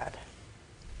like that.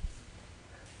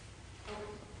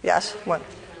 Yes? One.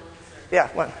 Yeah,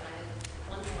 one.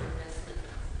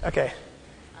 Okay.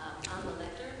 On the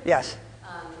lectern, Yes.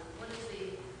 what is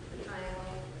the triangle?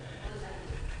 What is that?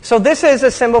 So this is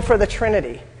a symbol for the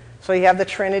Trinity. So you have the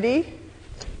Trinity,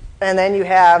 and then you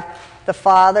have the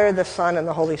Father, the Son, and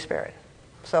the Holy Spirit.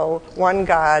 So one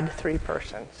God, three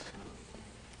persons.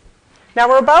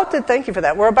 Now thank you for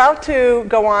that. We're about to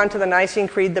go on to the Nicene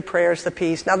Creed, the prayers, the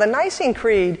peace. Now the Nicene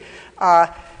Creed,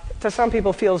 to some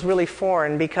people, feels really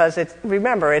foreign because it's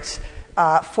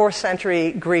 4th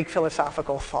century Greek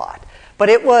philosophical thought. But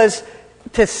it was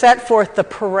to set forth the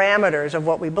parameters of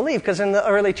what we believe, because in the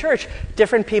early church,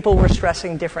 different people were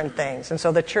stressing different things. And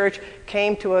so the church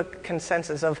came to a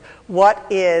consensus of what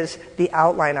is the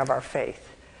outline of our faith.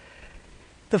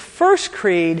 The first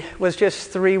creed was just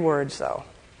 3 words, though,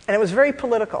 and it was very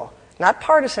political. Not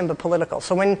partisan, but political.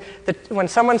 So when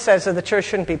someone says that the church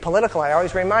shouldn't be political, I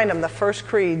always remind them the first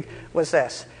creed was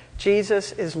this: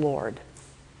 Jesus is Lord.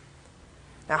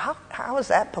 Now, how is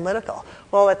that political?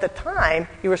 Well, at the time,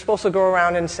 you were supposed to go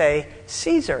around and say,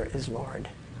 Caesar is Lord.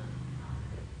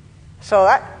 So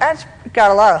that's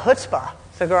got a lot of chutzpah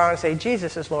to go around and say,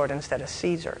 Jesus is Lord instead of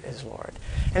Caesar is Lord.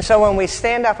 And so when we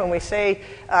stand up and we say,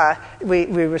 we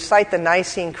recite the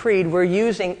Nicene Creed, we're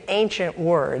using ancient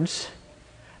words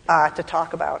to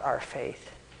talk about our faith.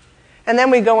 And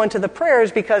then we go into the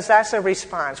prayers because that's a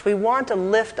response. We want to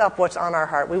lift up what's on our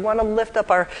heart. We want to lift up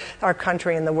our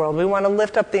country and the world. We want to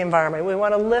lift up the environment. We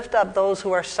want to lift up those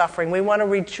who are suffering. We want to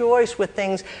rejoice with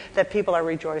things that people are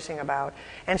rejoicing about.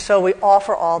 And so we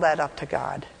offer all that up to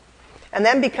God. And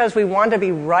then because we want to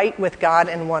be right with God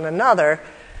and one another,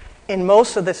 in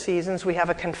most of the seasons we have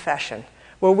a confession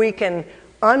where we can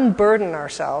unburden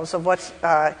ourselves of what's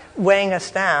weighing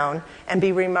us down and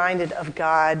be reminded of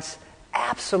God's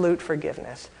absolute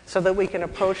forgiveness so that we can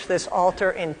approach this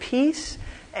altar in peace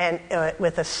and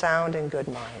with a sound and good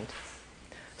mind.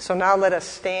 So now let us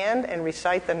stand and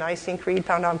recite the Nicene Creed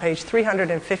found on page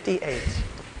 358.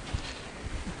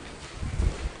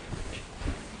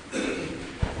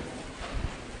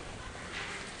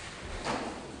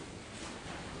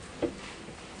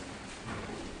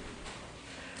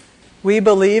 We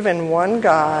believe in one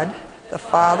God, the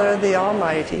Father, the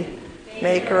Almighty,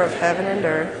 maker of heaven and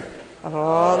earth, of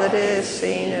all that is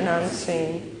seen and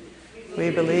unseen. We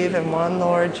believe in one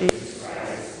Lord Jesus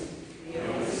Christ, the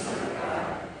only Son of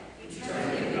God,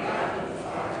 eternally God the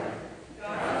Father,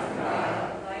 God from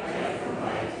God, light from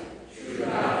light, true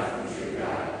God from true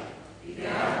God,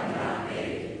 begotten, not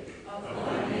made, of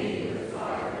one being with the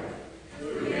Father,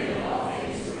 through him all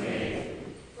things were made.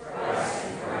 For us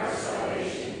and for our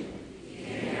salvation, he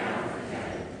came down from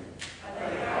heaven, by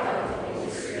the power of the Holy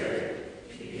Spirit,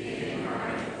 he became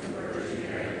incarnate from the Virgin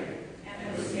Mary,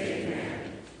 and was made man.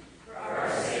 For our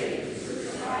sake, he was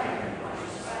crucified under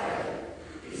Pontius Pilate.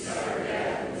 He suffered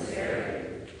death and was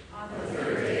buried. On the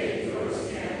 3rd day, he rose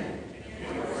again,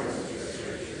 in accordance with the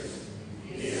Scriptures.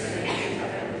 He descended into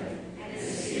heaven, and is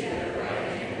seated at the right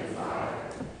hand of the Father.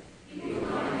 He will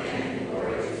come again in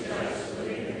glory to judge the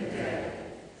living and the dead,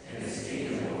 and his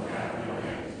kingdom will have no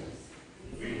end.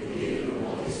 We believe in the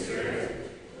Holy Spirit,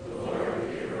 the Lord, the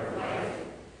giver of life,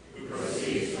 who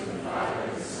proceeds from the Father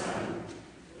and the Son.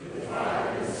 With the Father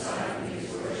and the Son, he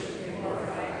is worshipped and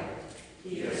glorified.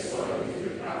 He has spoken through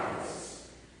the prophets.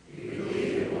 We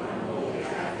believe in one holy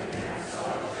Catholic and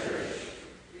apostolic Church.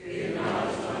 We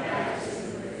acknowledge one baptism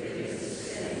for the forgiveness of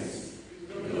sins.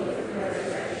 We look for the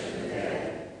resurrection of the dead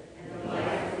and the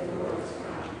life of the world to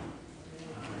come.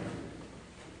 Amen.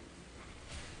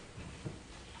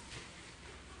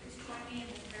 Please join me in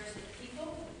the prayers of the people.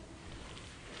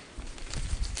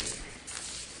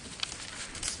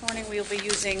 This morning we will be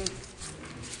using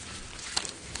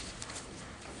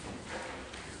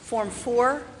Form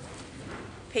 4,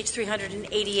 page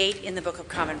 388 in the Book of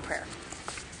Common Prayer.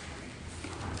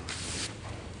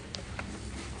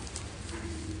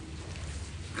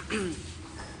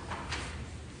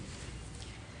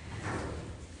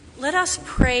 Let us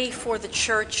pray for the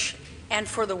Church and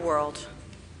for the world.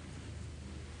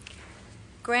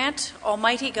 Grant,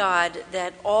 Almighty God,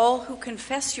 that all who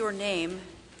confess your name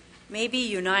may be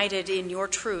united in your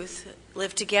truth,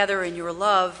 live together in your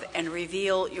love, and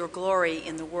reveal your glory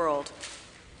in the world.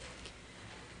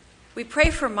 We pray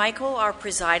for Michael, our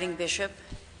presiding bishop,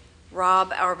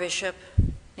 Rob, our bishop,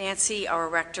 Nancy, our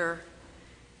rector,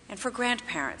 and for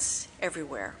grandparents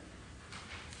everywhere.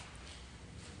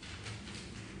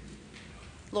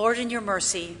 Lord, in your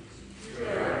mercy,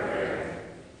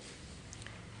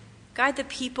 guide the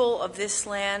people of this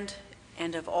land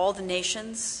and of all the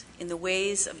nations in the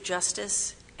ways of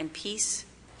justice and peace,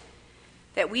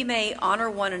 that we may honor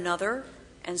one another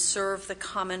and serve the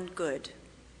common good.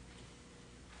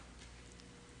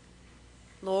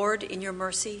 Lord, in your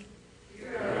mercy,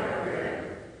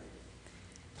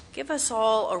 give us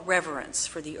all a reverence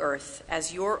for the earth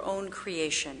as your own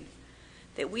creation,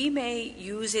 that we may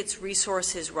use its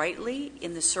resources rightly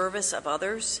in the service of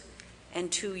others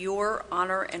and to your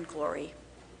honor and glory.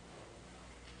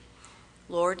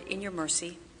 Lord, in your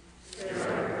mercy,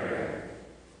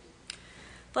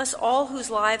 bless all whose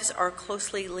lives are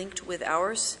closely linked with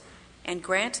ours, and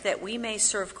grant that we may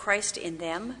serve Christ in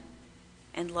them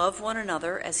and love one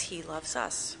another as he loves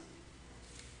us.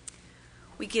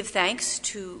 We give thanks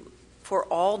for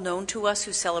all known to us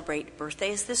who celebrate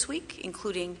birthdays this week,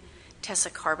 including Tessa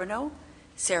Carbonneau,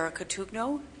 Sarah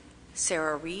Catugno,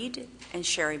 Sarah Reed, and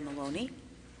Sherry Maloney.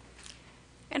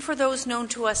 And for those known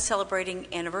to us celebrating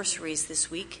anniversaries this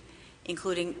week,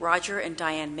 including Roger and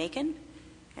Diane Macon,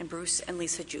 and Bruce and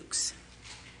Lisa Jukes.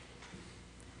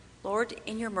 Lord,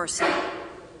 in your mercy,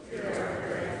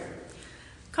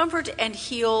 comfort and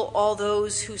heal all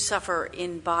those who suffer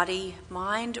in body,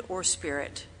 mind, or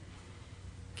spirit.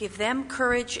 Give them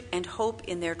courage and hope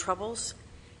in their troubles,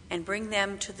 and bring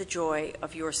them to the joy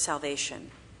of your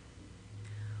salvation.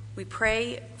 We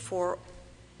pray for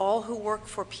all who work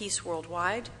for peace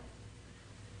worldwide,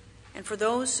 and for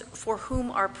those for whom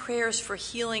our prayers for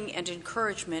healing and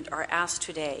encouragement are asked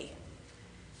today: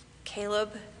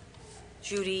 Caleb,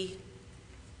 Judy,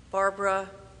 Barbara,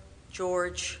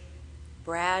 George,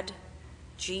 Brad,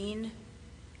 Jean,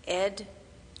 Ed,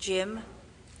 Jim,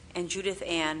 and Judith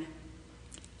Ann,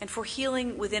 and for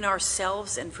healing within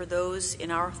ourselves and for those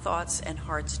in our thoughts and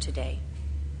hearts today.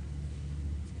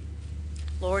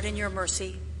 Lord, in your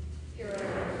mercy,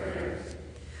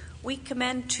 we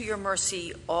commend to your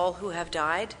mercy all who have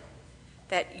died,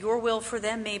 that your will for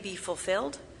them may be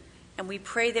fulfilled, and we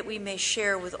pray that we may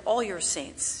share with all your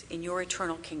saints in your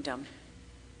eternal kingdom.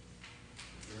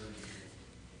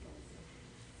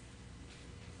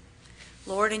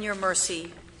 Lord, in your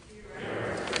mercy,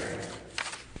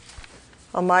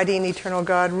 Almighty and eternal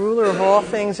God, ruler of all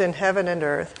things in heaven and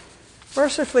earth,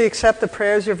 mercifully accept the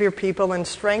prayers of your people and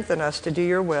strengthen us to do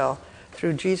your will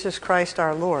through Jesus Christ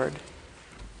our Lord.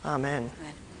 Amen.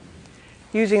 Amen.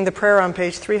 Using the prayer on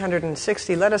page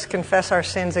 360, let us confess our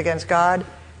sins against God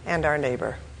and our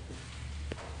neighbor.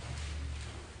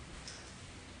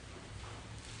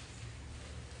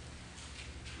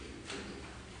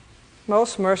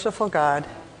 Most merciful God,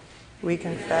 we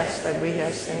confess that we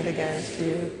have sinned against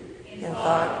you in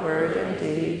thought, word, and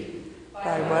deed,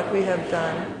 by what we have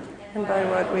done and by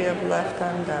what we have left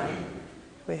undone.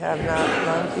 We have not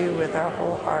loved you with our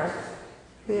whole heart.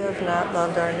 We have not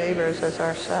loved our neighbors as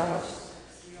ourselves.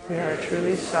 We are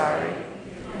truly sorry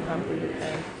and humbly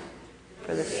repent.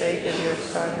 For the sake of your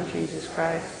Son, Jesus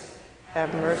Christ,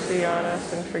 have mercy on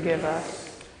us and forgive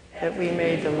us, that we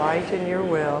may delight in your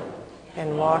will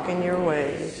and walk in your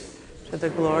ways, to the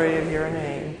glory of your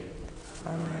name.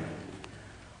 Amen.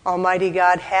 Almighty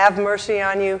God, have mercy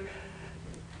on you,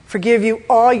 forgive you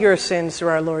all your sins through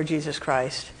our Lord Jesus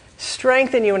Christ,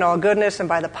 strengthen you in all goodness, and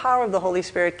by the power of the Holy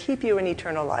Spirit, keep you in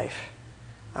eternal life.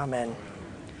 Amen.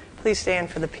 Please stand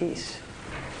for the peace.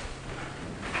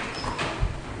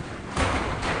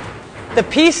 The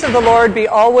peace of the Lord be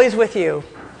always with you.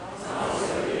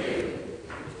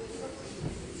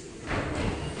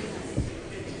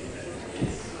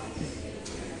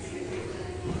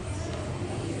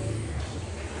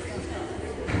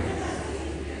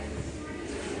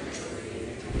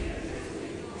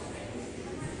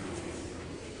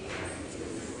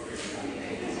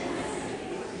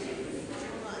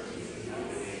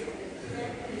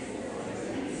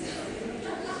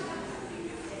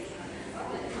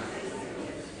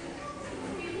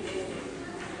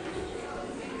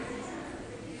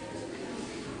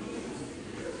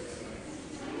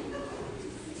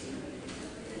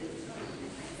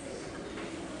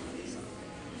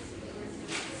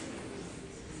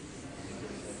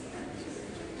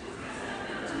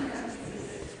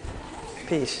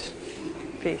 Peace.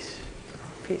 Peace.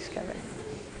 Peace, Kevin.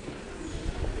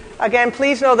 Again,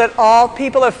 please know that all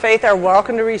people of faith are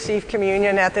welcome to receive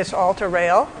communion at this altar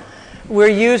rail. We're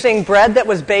using bread that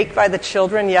was baked by the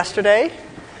children yesterday.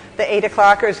 The 8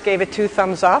 o'clockers gave it 2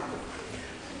 thumbs up.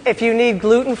 If you need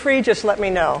gluten-free, just let me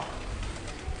know.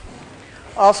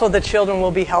 Also, the children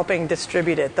will be helping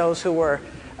distribute it, those who were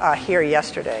here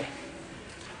yesterday.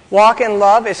 Walk in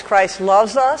love as Christ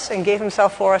loves us and gave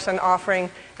himself for us an offering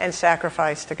and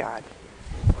sacrifice to God.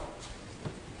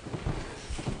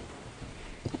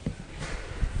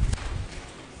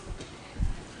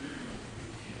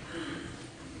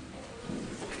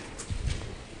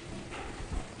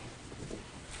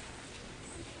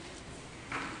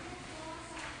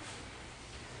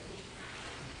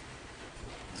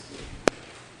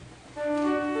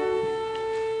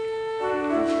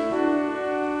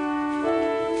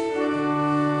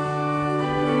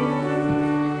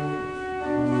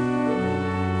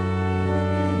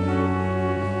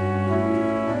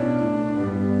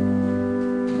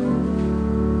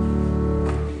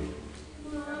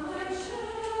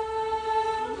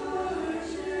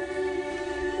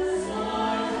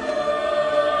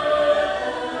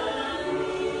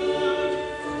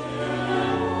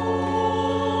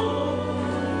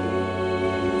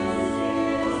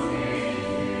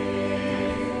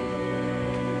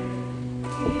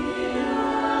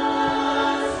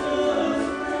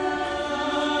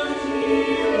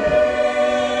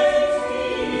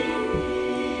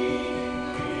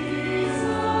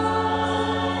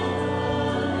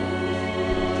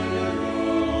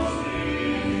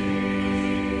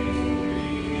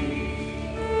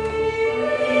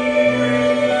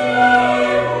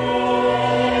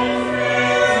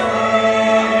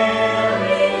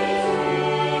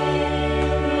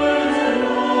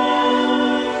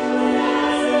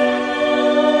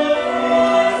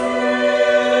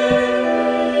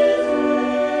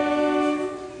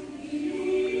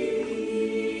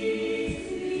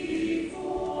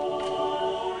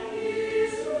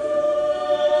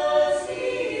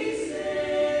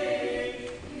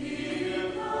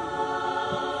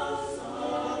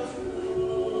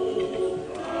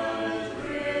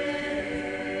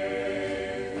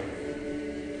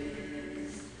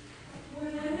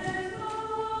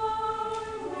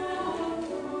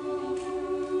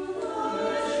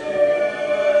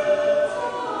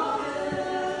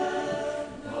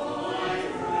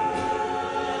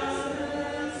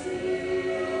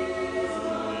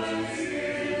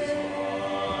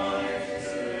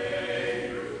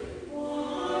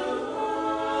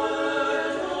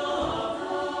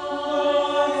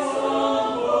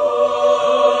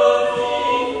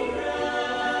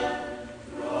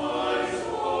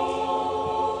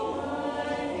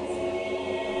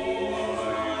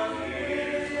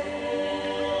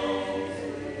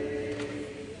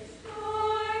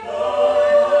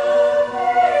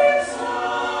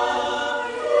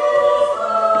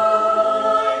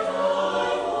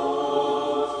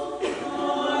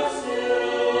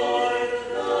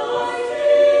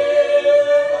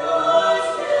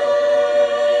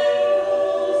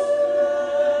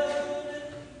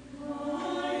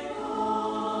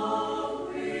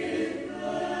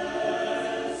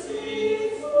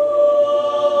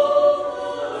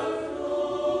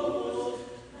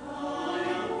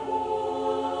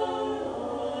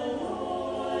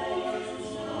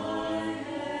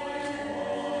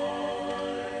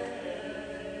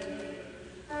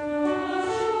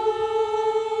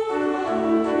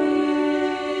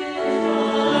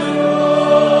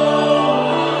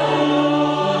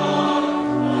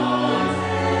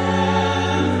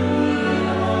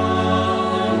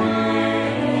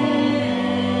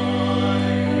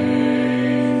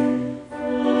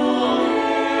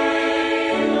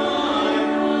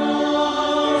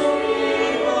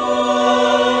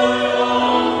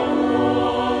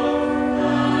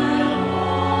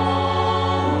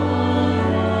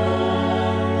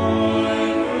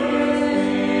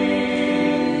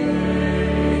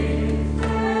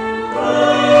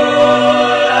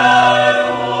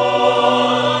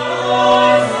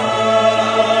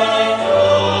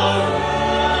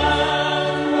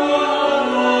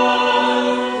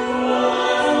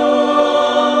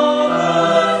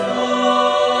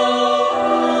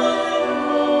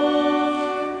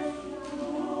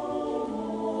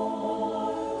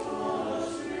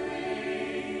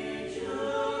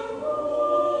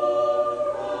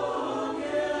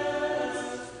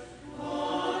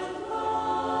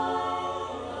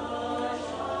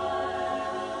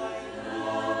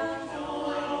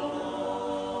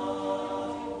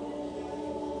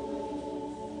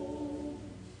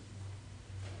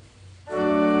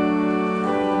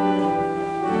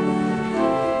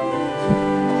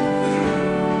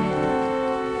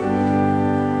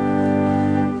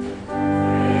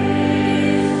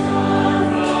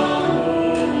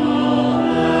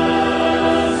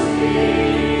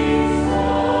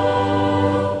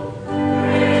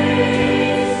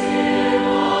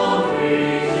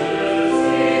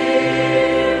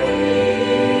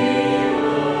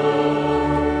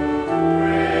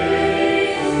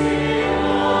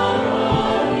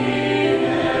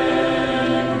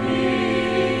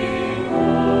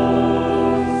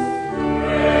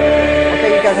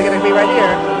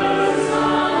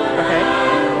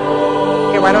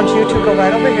 two go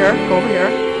right over here. Go over here.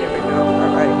 Here we go.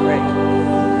 All right, great.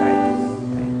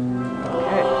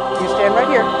 Okay. You stand right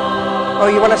here. Oh,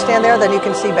 you want to stand there? Then you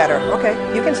can see better. Okay,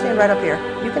 you can stand right up here.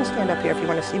 You can stand up here if you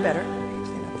want to see better. You can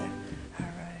stand up there. All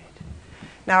right.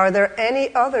 Now, are there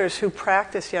any others who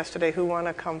practiced yesterday who want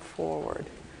to come forward?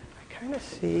 I kind of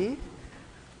see.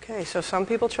 Okay, so some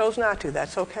people chose not to.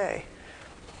 That's okay.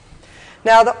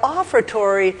 Now, the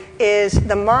offertory is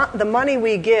the money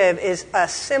we give is a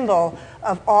symbol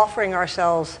of offering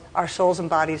ourselves, our souls and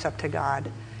bodies up to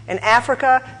God. In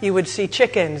Africa, you would see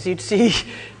chickens. You'd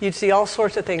see all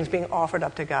sorts of things being offered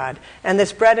up to God. And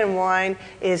this bread and wine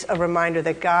is a reminder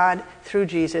that God, through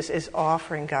Jesus, is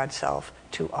offering God's self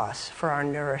to us for our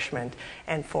nourishment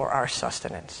and for our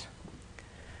sustenance.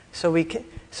 So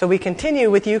we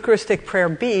continue with Eucharistic Prayer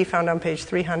B, found on page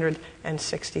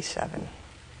 367.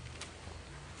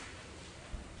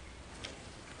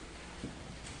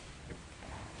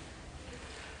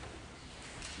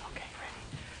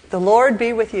 The Lord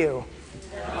be with you.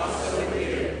 And also with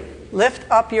you.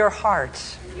 Lift up your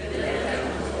hearts.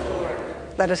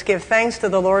 Let us give thanks to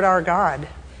the Lord our God.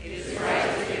 It is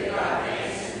right to give God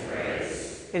thanks and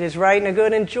praise. It is right and a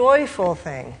good and joyful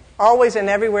thing, always and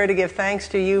everywhere to give thanks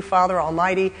to you, Father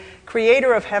Almighty,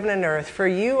 Creator of heaven and earth, for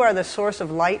you are the source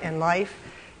of light and life.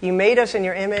 You made us in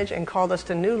your image and called us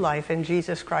to new life in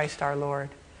Jesus Christ our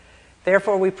Lord.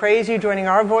 Therefore we praise you, joining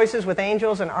our voices with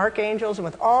angels and archangels and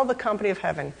with all the company of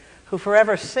heaven, who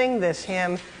forever sing this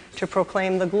hymn to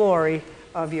proclaim the glory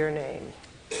of your name.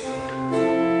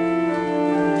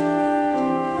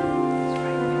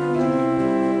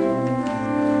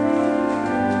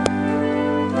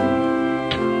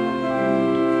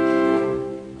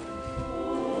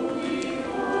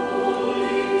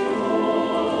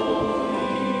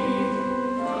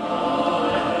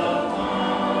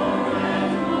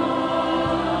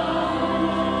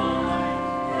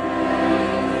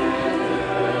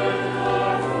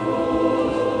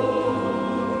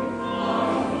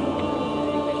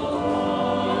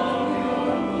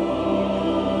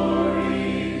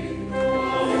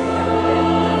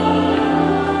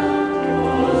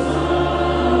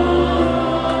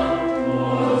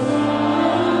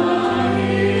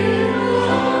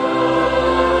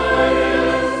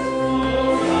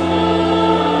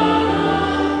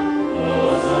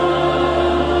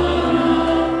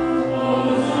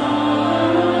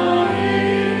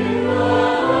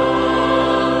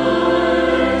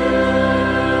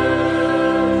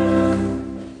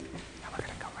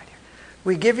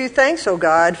 We give you thanks, O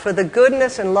God, for the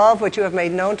goodness and love which you have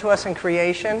made known to us in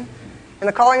creation, and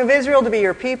the calling of Israel to be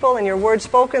your people, and your word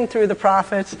spoken through the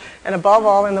prophets, and above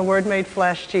all in the word made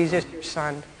flesh, Jesus, your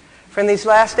Son. For in these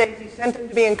last days you sent him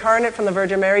to be incarnate from the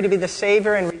Virgin Mary to be the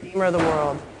Savior and Redeemer of the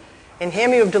world. In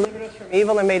him you have delivered us from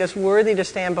evil and made us worthy to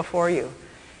stand before you.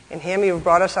 In him you have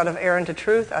brought us out of error into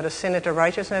truth, out of sin into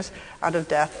righteousness, out of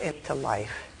death into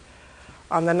life.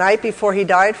 On the night before he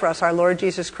died for us, our Lord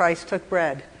Jesus Christ took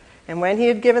bread. And when he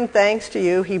had given thanks to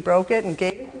you, he broke it and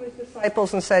gave it to his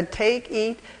disciples and said, "Take,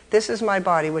 eat, this is my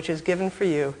body which is given for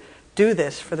you. Do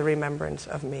this for the remembrance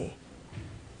of me."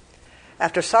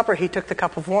 After supper, he took the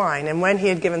cup of wine, and when he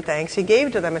had given thanks, he gave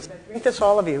it to them and said, "Drink this,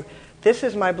 all of you. This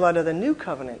is my blood of the new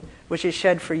covenant, which is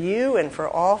shed for you and for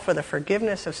all for the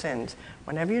forgiveness of sins.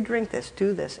 Whenever you drink this,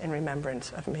 do this in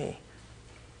remembrance of me."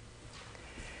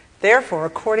 Therefore,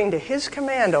 according to his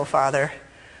command, O Father,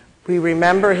 we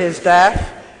remember his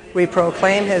death, we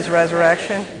proclaim his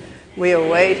resurrection, we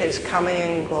await his coming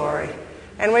in glory,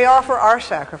 and we offer our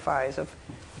sacrifice of...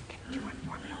 You want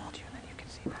me to hold you and then you can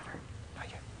see better? No,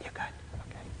 you're good.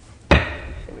 Okay.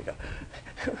 Here we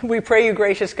go. We pray you,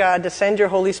 gracious God, to send your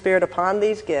Holy Spirit upon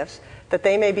these gifts, that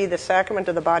they may be the sacrament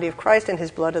of the body of Christ and his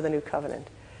blood of the new covenant.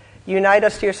 Unite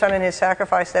us to your Son and his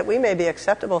sacrifice, that we may be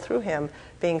acceptable through him,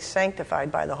 being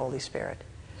sanctified by the Holy Spirit.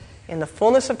 In the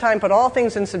fullness of time, put all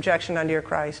things in subjection under your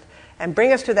Christ, and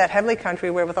bring us to that heavenly country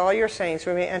where with all your saints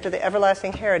we may enter the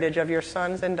everlasting heritage of your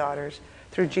sons and daughters,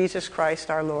 through Jesus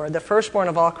Christ our Lord, the firstborn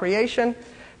of all creation,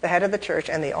 the head of the church,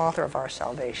 and the author of our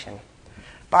salvation.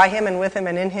 By him and with him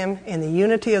and in him, in the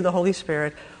unity of the Holy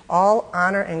Spirit, all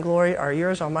honor and glory are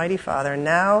yours, Almighty Father,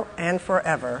 now and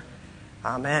forever.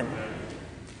 Amen.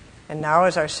 And now,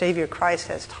 as our Savior Christ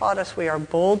has taught us, we are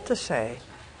bold to say,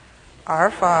 Our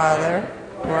Father,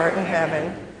 who art in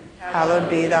heaven,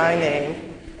 hallowed be thy name.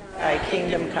 Thy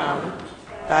kingdom come,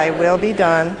 thy will be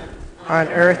done, on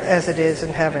earth as it is in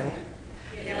heaven.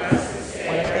 Give us this day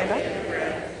Want to stand our up? daily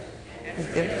bread, and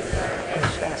Forgive us our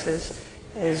trespasses,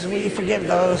 as we forgive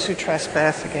those who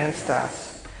trespass against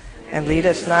us. And lead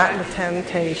us not into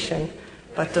temptation,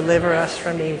 but deliver us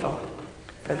from evil.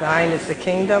 For thine is the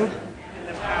kingdom,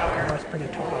 the power, and the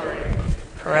eternal.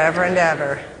 forever and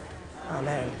ever.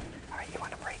 Amen. All right, you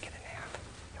want to break it in half?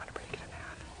 You want to break it in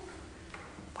half?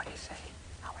 What do you say?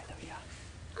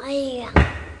 Hallelujah.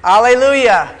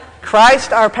 Hallelujah.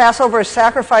 Christ, our Passover, is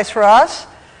sacrificed for us.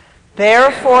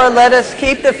 Therefore, let us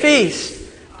keep the feast.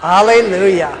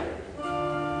 Hallelujah. Okay,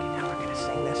 now we're going to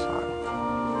sing this song.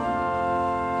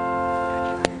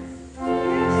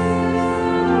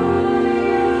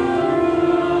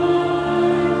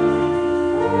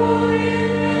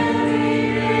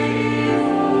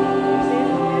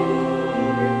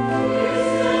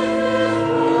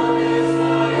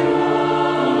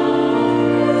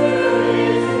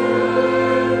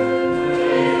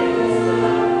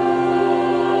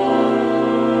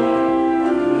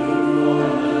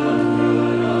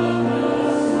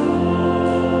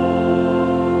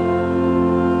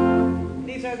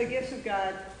 These are the gifts of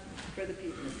God for the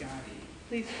people of God.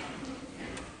 Please come.